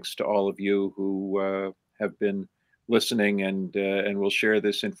thanks to all of you who have been listening and will share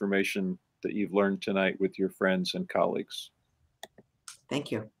this information that you've learned tonight with your friends and colleagues.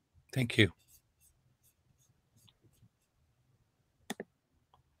 Thank you. Thank you.